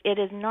which it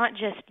is not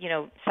just,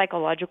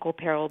 psychological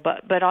peril,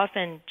 but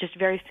often just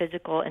very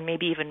physical and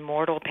maybe even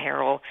mortal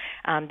peril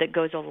that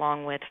goes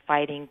along with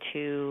fighting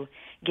to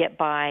get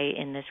by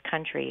in this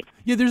country.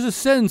 Yeah, there's a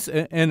sense,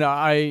 and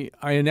I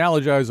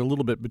analogize a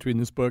little bit between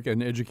this book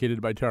and Educated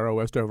by Tara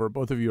Westover.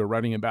 Both of you are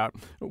writing about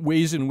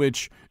ways in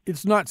which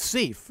it's not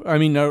safe. I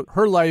mean,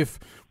 her life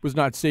was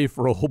not safe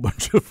for a whole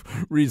bunch of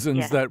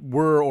reasons that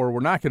were or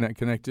were not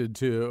connected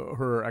to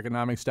her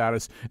economic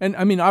status. And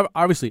I mean,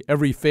 obviously,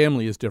 every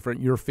family is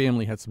different. Your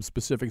family had some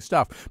specific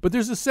stuff. But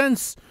there's a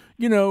sense,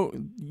 was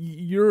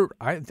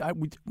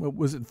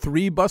it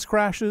 3 bus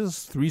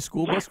crashes, 3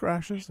 school bus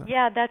crashes?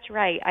 Yeah, that's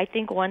right. I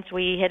think once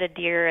we hit a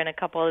deer and a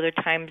couple other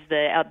times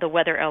the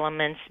weather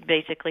elements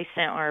basically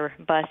sent our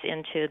bus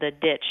into the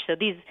ditch. So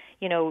these,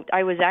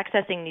 I was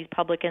accessing these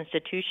public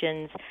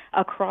institutions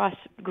across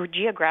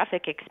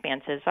geographic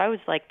expanses. So I was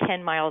like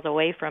 10 miles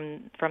away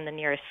from the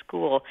nearest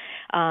school,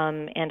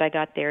 and I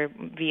got there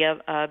via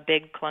a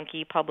big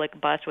clunky public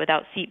bus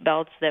without seat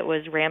belts that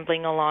was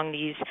rambling along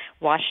these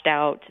washed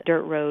out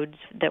dirt roads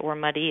that were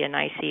muddy and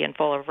icy and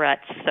full of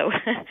ruts. So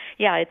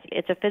yeah,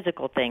 it's a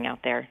physical thing out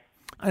there.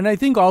 And I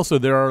think also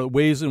there are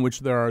ways in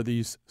which there are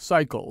these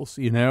cycles,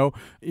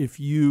 if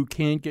you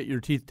can't get your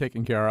teeth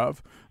taken care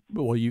of.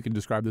 Well, you can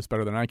describe this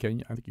better than I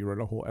can. I think you wrote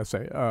a whole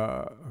essay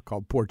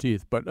called "Poor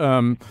Teeth." But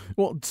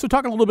so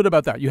talk a little bit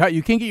about that. You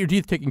can't get your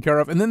teeth taken care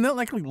of, and then that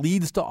likely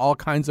leads to all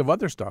kinds of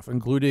other stuff,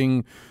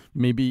 including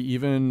maybe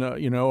even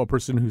a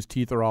person whose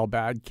teeth are all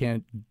bad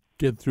can't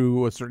get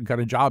through a certain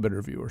kind of job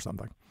interview or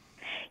something.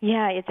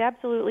 Yeah, it's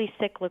absolutely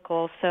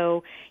cyclical.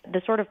 So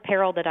the sort of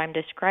peril that I'm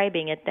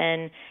describing, it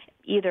then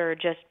either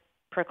just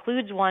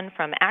precludes one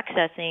from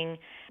accessing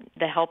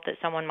the help that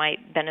someone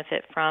might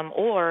benefit from,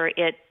 or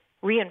it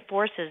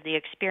reinforces the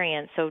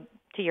experience. So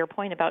to your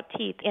point about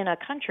teeth, in a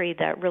country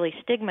that really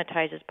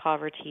stigmatizes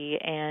poverty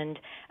and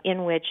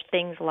in which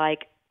things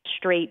like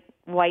straight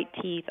white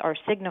teeth are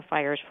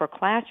signifiers for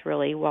class,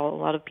 really, while a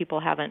lot of people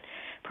haven't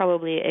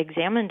probably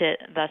examined it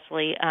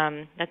thusly,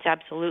 that's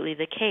absolutely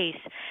the case.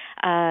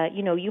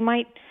 You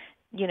might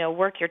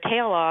work your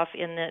tail off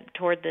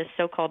toward this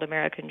so-called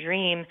American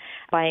dream,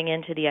 buying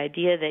into the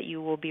idea that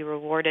you will be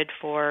rewarded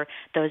for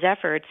those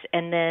efforts,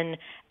 and then,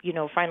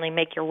 finally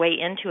make your way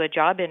into a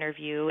job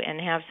interview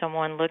and have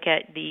someone look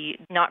at the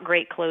not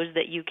great clothes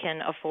that you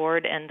can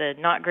afford and the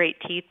not great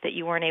teeth that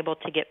you weren't able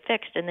to get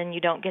fixed, and then you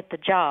don't get the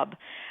job.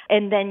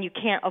 And then you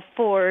can't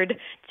afford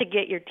to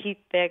get your teeth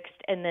fixed,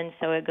 and then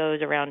so it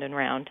goes around and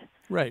round.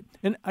 Right.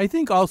 And I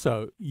think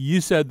also you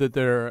said that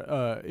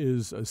there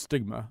is a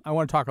stigma. I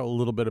want to talk a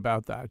little bit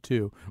about that,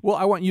 too. Well,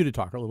 I want you to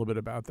talk a little bit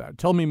about that.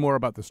 Tell me more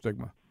about the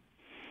stigma.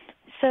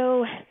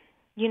 So,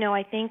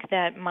 I think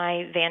that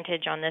my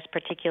vantage on this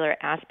particular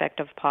aspect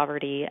of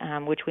poverty,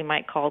 which we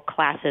might call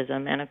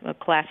classism and a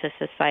classist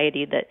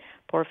society that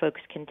poor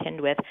folks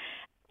contend with,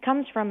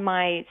 comes from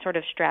my sort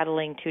of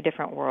straddling 2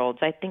 different worlds.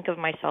 I think of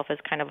myself as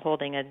kind of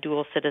holding a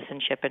dual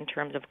citizenship in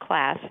terms of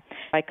class.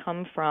 I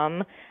come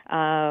from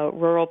a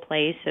rural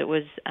place. It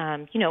was,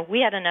 we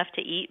had enough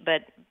to eat,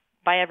 but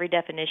by every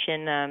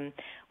definition,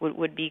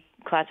 would be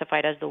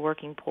classified as the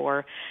working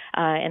poor.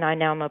 And I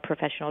now am a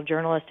professional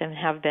journalist and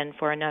have been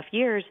for enough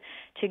years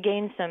to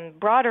gain some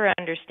broader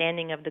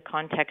understanding of the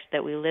context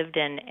that we lived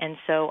in. And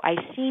so I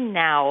see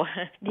now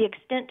the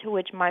extent to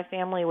which my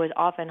family was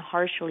often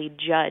harshly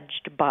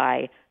judged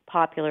by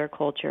popular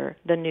culture,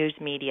 the news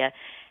media,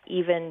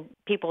 even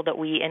people that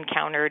we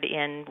encountered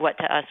in what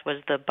to us was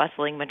the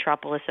bustling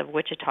metropolis of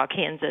Wichita,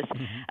 Kansas.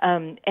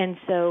 Mm-hmm. And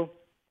so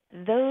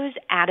those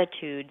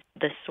attitudes,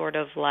 the sort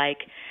of like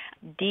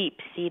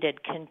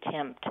deep-seated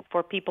contempt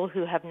for people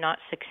who have not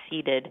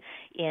succeeded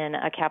in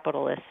a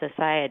capitalist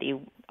society,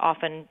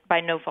 often by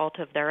no fault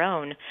of their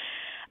own,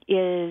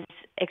 is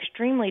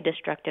extremely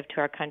destructive to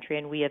our country.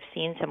 And we have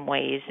seen some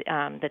ways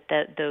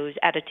that those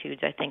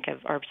attitudes, I think,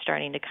 are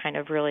starting to kind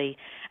of really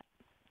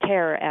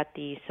tear at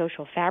the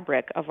social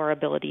fabric of our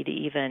ability to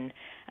even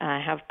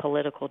have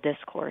political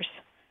discourse.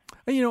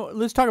 And,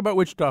 let's talk about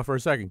Wichita for a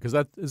second, because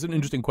that is an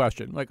interesting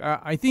question. Like,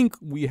 I think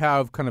we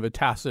have kind of a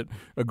tacit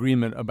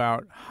agreement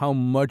about how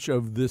much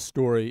of this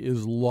story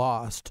is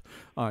lost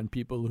on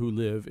people who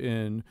live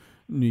in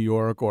New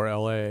York or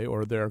L.A.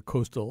 or their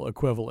coastal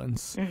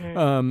equivalents.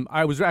 Mm-hmm.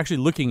 I was actually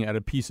looking at a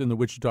piece in the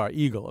Wichita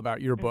Eagle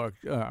about your book.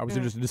 I was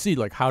interested to see,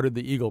 like, how did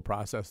the Eagle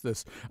process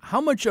this?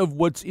 How much of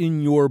what's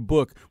in your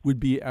book would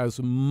be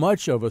as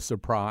much of a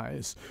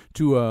surprise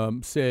to,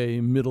 say,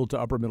 middle to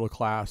upper middle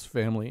class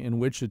family in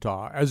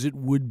Wichita as it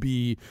would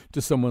be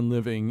to someone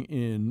living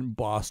in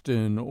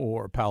Boston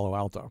or Palo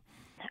Alto?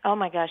 Oh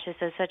my gosh, this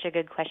is such a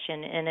good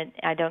question, and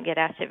I don't get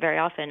asked it very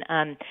often.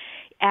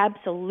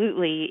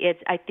 Absolutely,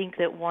 I think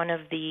that one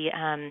of the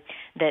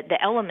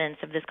elements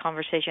of this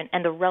conversation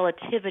and the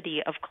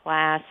relativity of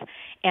class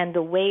and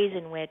the ways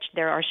in which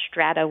there are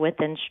strata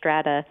within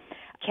strata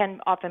can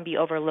often be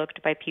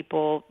overlooked by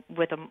people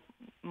with a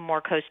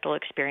more coastal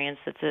experience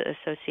that's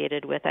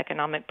associated with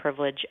economic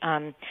privilege.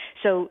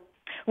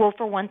 Well,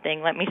 for one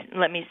thing, let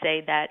me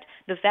say that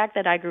the fact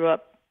that I grew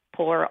up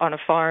poor on a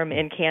farm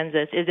in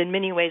Kansas is in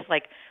many ways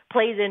like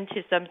plays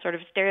into some sort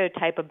of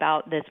stereotype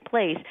about this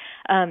place.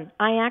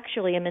 I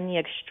actually am in the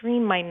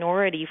extreme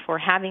minority for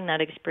having that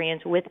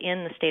experience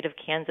within the state of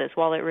Kansas.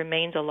 While it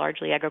remains a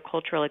largely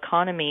agricultural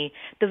economy,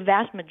 the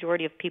vast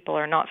majority of people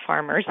are not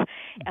farmers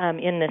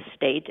in this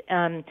state.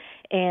 When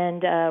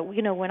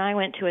I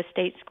went to a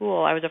state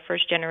school, I was a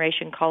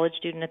first-generation college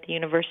student at the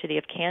University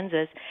of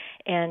Kansas,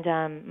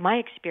 and my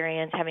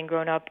experience, having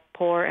grown up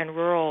poor and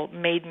rural,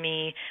 made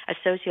me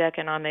a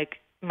socioeconomic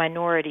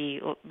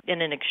minority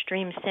in an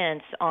extreme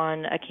sense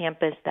on a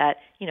campus that,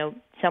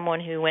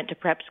 someone who went to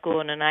prep school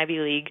in an Ivy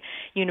League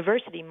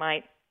university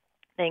might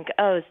think,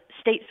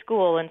 state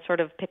school, and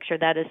sort of picture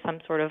that as some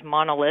sort of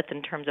monolith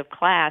in terms of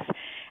class.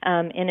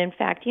 And in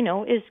fact,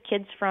 is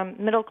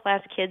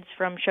middle-class kids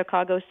from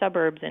Chicago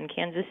suburbs and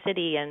Kansas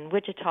City and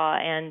Wichita,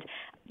 and,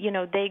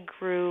 they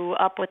grew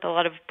up with a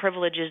lot of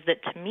privileges that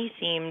to me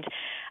seemed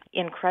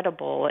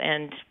incredible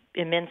and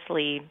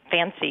immensely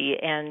fancy,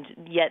 and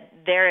yet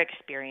their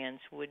experience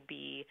would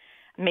be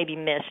maybe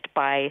missed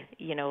by,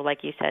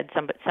 like you said,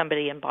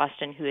 somebody in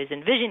Boston who is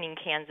envisioning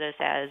Kansas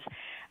as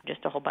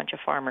just a whole bunch of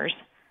farmers.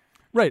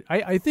 Right.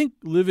 I think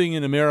living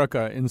in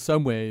America in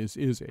some ways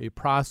is a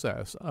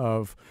process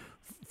of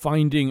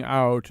finding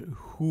out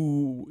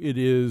who it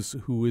is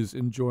who is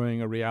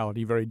enjoying a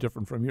reality very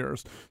different from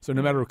yours. So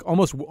no matter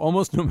almost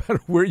no matter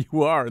where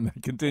you are in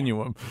that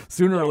continuum,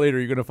 sooner or later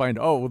you're going to find,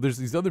 there's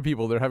these other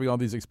people that are having all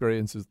these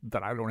experiences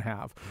that I don't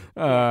have.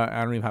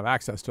 I don't even have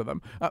access to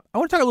them. I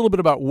want to talk a little bit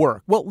about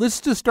work. Well,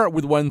 let's just start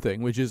with one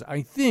thing, which is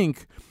I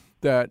think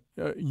that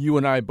you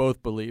and I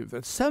both believe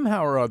that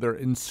somehow or other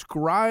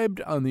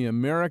inscribed on the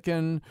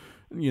American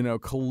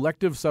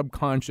collective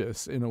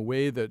subconscious in a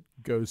way that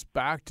goes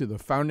back to the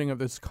founding of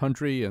this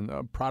country and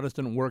the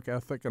Protestant work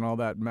ethic and all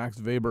that Max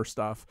Weber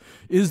stuff,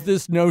 is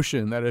this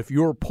notion that if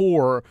you're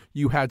poor,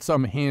 you had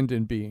some hand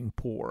in being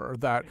poor,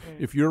 that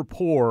if you're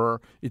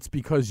poor, it's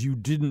because you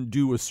didn't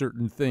do a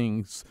certain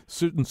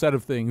set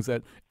of things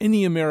that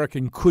any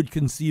American could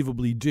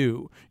conceivably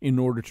do in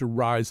order to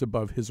rise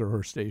above his or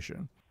her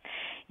station.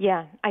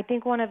 Yeah, I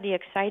think one of the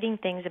exciting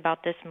things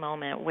about this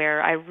moment,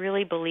 where I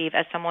really believe,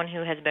 as someone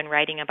who has been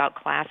writing about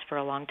class for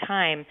a long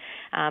time,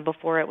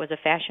 before it was a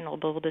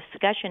fashionable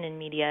discussion in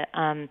media,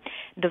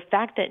 the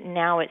fact that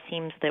now it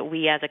seems that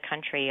we as a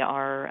country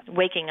are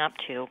waking up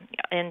to,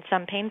 in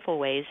some painful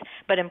ways,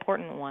 but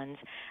important ones,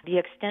 the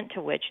extent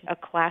to which a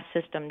class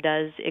system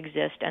does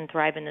exist and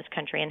thrive in this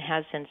country and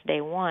has since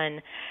day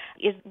one,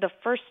 is the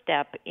first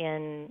step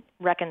in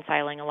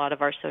reconciling a lot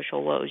of our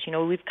social woes.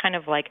 We've kind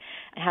of like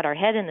had our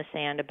head in the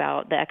sand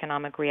about the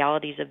economic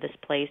realities of this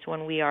place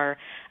when we are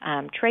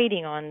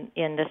trading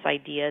in this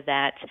idea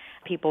that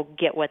people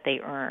get what they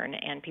earn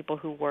and people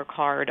who work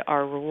hard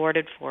are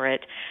rewarded for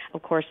it.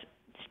 Of course,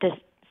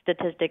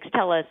 statistics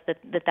tell us that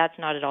that's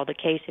not at all the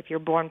case. If you're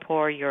born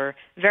poor, you're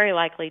very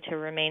likely to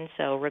remain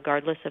so,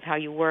 regardless of how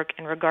you work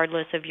and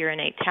regardless of your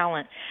innate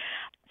talent.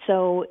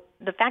 So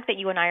the fact that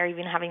you and I are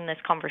even having this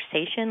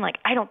conversation, like,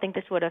 I don't think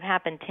this would have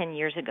happened 10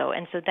 years ago.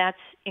 And so that's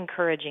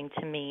encouraging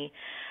to me.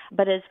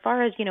 But as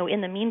far as,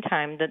 in the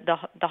meantime,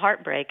 the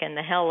heartbreak and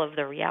the hell of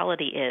the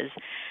reality is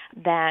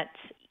that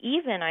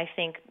even, I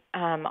think,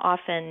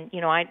 often,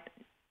 I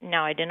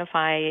now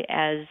identify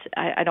as,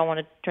 I don't want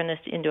to turn this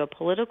into a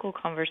political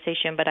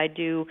conversation, but I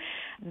do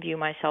view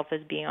myself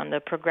as being on the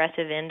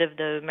progressive end of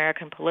the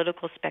American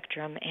political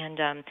spectrum. And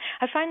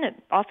I find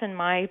that often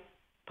my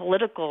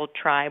political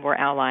tribe or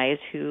allies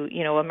who,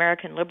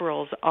 American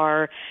liberals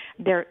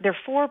they're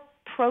for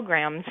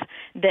programs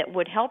that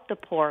would help the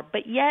poor,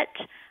 but yet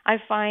I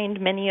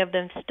find many of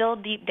them still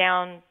deep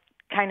down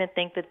kind of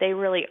think that they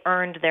really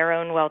earned their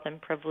own wealth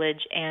and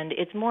privilege, and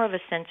it's more of a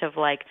sense of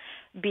like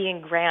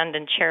being grand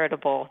and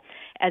charitable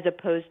as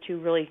opposed to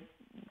really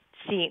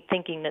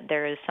thinking that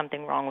there is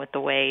something wrong with the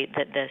way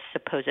that this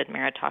supposed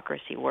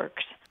meritocracy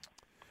works.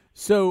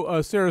 So,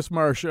 Sarah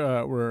Smarsh,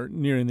 we're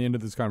nearing the end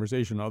of this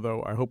conversation,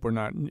 although I hope we're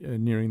not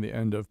nearing the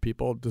end of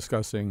people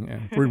discussing,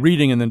 and we're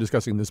reading and then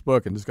discussing this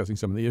book and discussing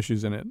some of the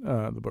issues in it,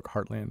 the book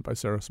Heartland by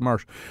Sarah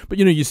Smarsh. But,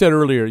 you said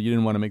earlier you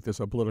didn't want to make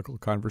this a political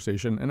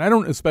conversation, and I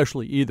don't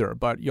especially either,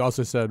 but you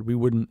also said we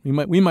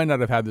might not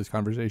have had this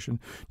conversation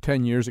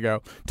 10 years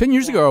ago. 10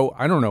 years ago,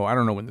 I don't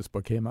know when this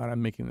book came out,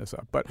 I'm making this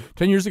up, but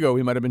 10 years ago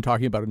we might have been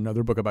talking about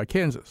another book about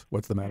Kansas,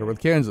 What's the Matter with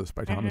Kansas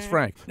by Thomas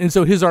Frank. And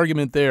so his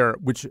argument there,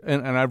 which,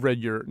 and I've read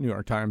your New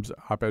York Times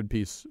op-ed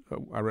piece.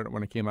 I read it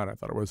when it came out. I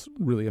thought it was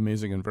really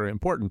amazing and very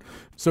important.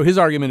 So his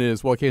argument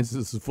is, well,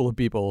 Kansas is full of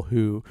people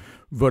who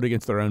vote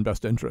against their own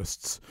best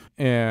interests,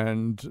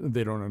 and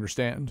they don't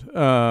understand.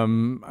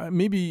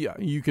 Maybe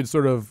you could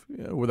sort of,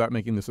 without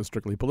making this a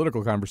strictly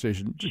political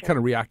conversation, just kind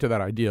of react to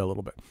that idea a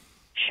little bit.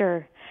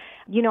 Sure.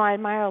 I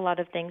admire a lot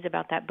of things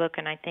about that book,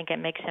 and I think it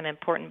makes some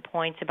important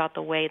points about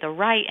the way the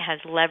right has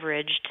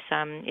leveraged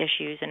some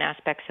issues and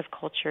aspects of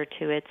culture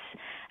to its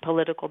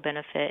political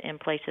benefit in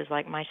places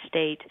like my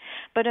state.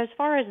 But as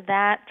far as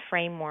that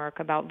framework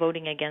about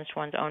voting against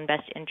one's own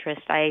best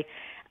interest,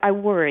 I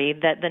worry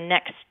that the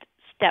next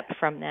step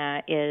from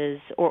that is,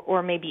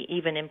 or maybe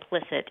even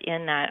implicit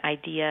in that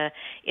idea,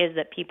 is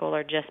that people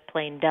are just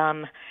plain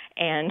dumb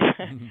and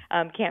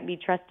can't be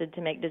trusted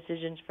to make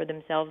decisions for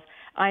themselves.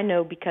 I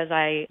know because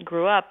I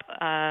grew up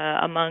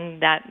among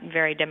that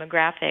very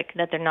demographic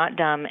that they're not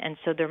dumb, and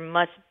so there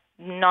must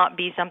not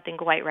be something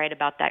quite right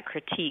about that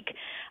critique.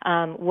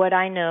 What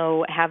I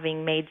know,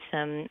 having made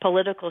some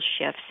political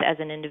shifts as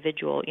an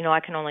individual,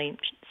 I can only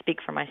speak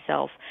for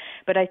myself,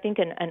 but I think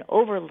an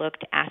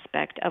overlooked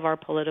aspect of our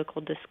political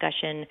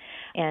discussion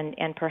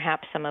and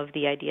perhaps some of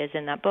the ideas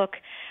in that book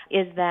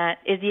is the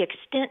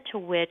extent to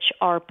which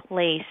our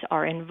place,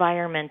 our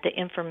environment, the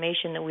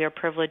information that we are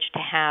privileged to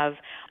have,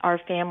 our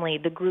family,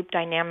 the group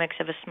dynamics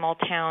of a small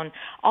town,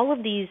 all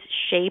of these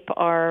shape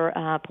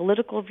our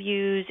political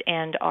views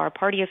and our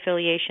party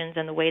affiliations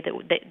and the way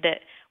that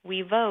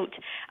we vote.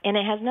 And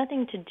it has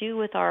nothing to do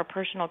with our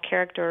personal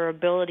character or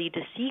ability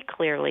to see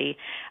clearly.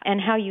 And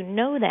how you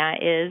know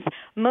that is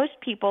most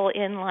people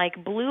in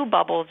like blue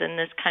bubbles in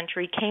this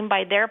country came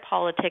by their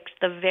politics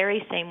the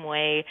very same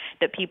way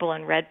that people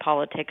in red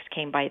politics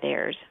came by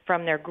theirs,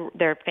 from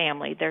their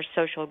family, their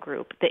social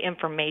group, the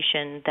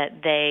information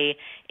that they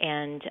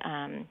and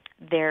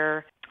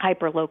their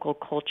hyperlocal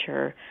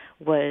culture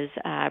was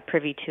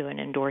privy to and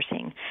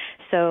endorsing.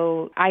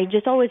 So I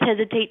just always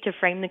hesitate to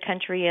frame the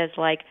country as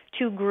like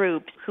two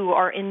groups who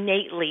are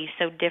innately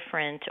so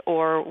different,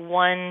 or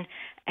one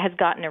has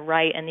gotten it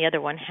right and the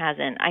other one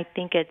hasn't. I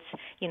think it's,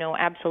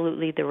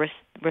 absolutely the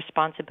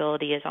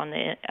responsibility is on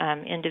the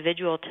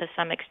individual to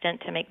some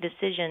extent to make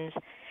decisions.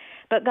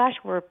 But gosh,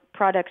 we're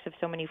products of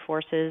so many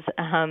forces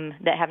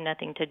that have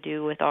nothing to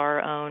do with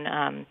our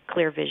own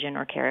clear vision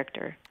or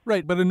character.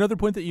 Right, but another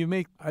point that you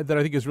make that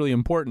I think is really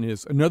important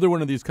is another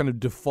one of these kind of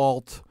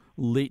default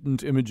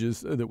latent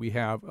images that we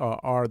have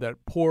are that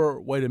poor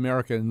white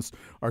Americans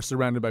are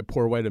surrounded by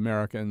poor white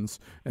Americans,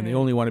 and they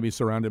only want to be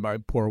surrounded by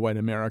poor white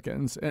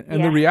Americans.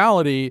 And the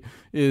reality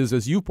is,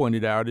 as you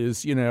pointed out,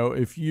 is,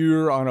 if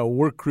you're on a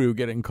work crew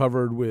getting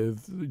covered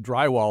with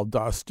drywall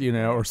dust,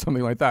 or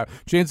something like that,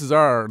 chances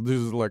are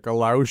there's like a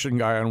Laotian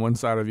guy on one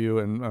side of you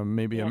and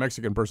maybe a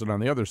Mexican person on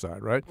the other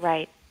side, right?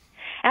 Right.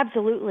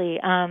 Absolutely.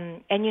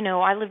 And,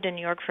 I lived in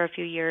New York for a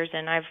few years,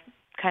 and I've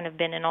kind of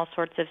been in all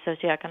sorts of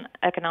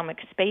socioeconomic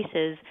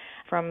spaces,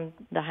 from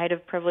the height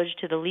of privilege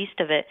to the least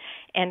of it.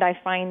 And I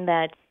find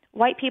that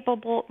white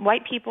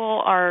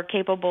people are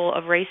capable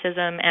of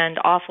racism and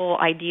awful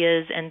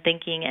ideas and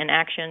thinking and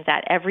actions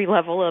at every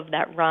level of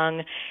that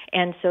rung.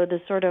 And so the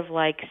sort of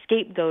like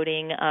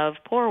scapegoating of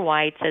poor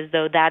whites as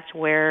though that's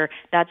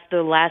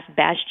the last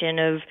bastion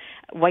of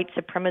white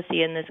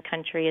supremacy in this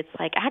country. It's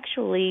like,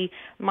 actually,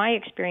 my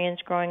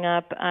experience growing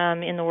up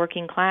in the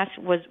working class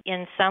was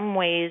in some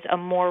ways a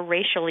more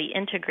racially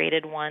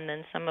integrated one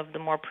than some of the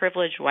more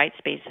privileged white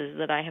spaces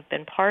that I have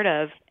been part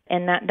of.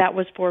 And that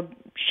was for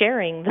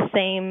sharing the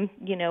same,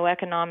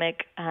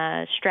 economic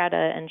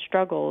strata and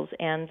struggles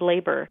and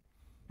labor.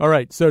 All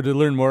right, so to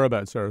learn more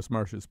about Sarah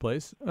Smarsh's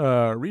place,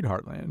 read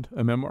Heartland,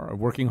 a memoir of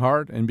working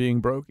hard and being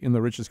broke in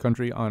the richest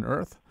country on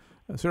earth.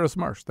 Sarah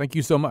Smarsh, thank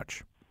you so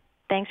much.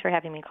 Thanks for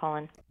having me,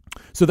 Colin.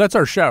 So that's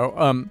our show.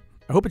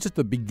 I hope it's just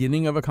the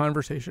beginning of a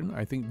conversation.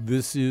 I think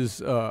this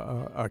is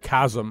a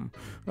chasm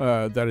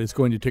that is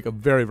going to take a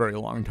very, very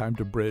long time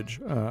to bridge.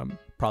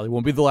 Probably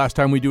won't be the last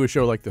time we do a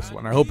show like this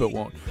one. I hope it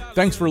won't.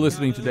 Thanks for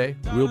listening today.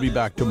 We'll be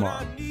back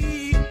tomorrow.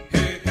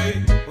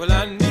 Well,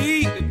 I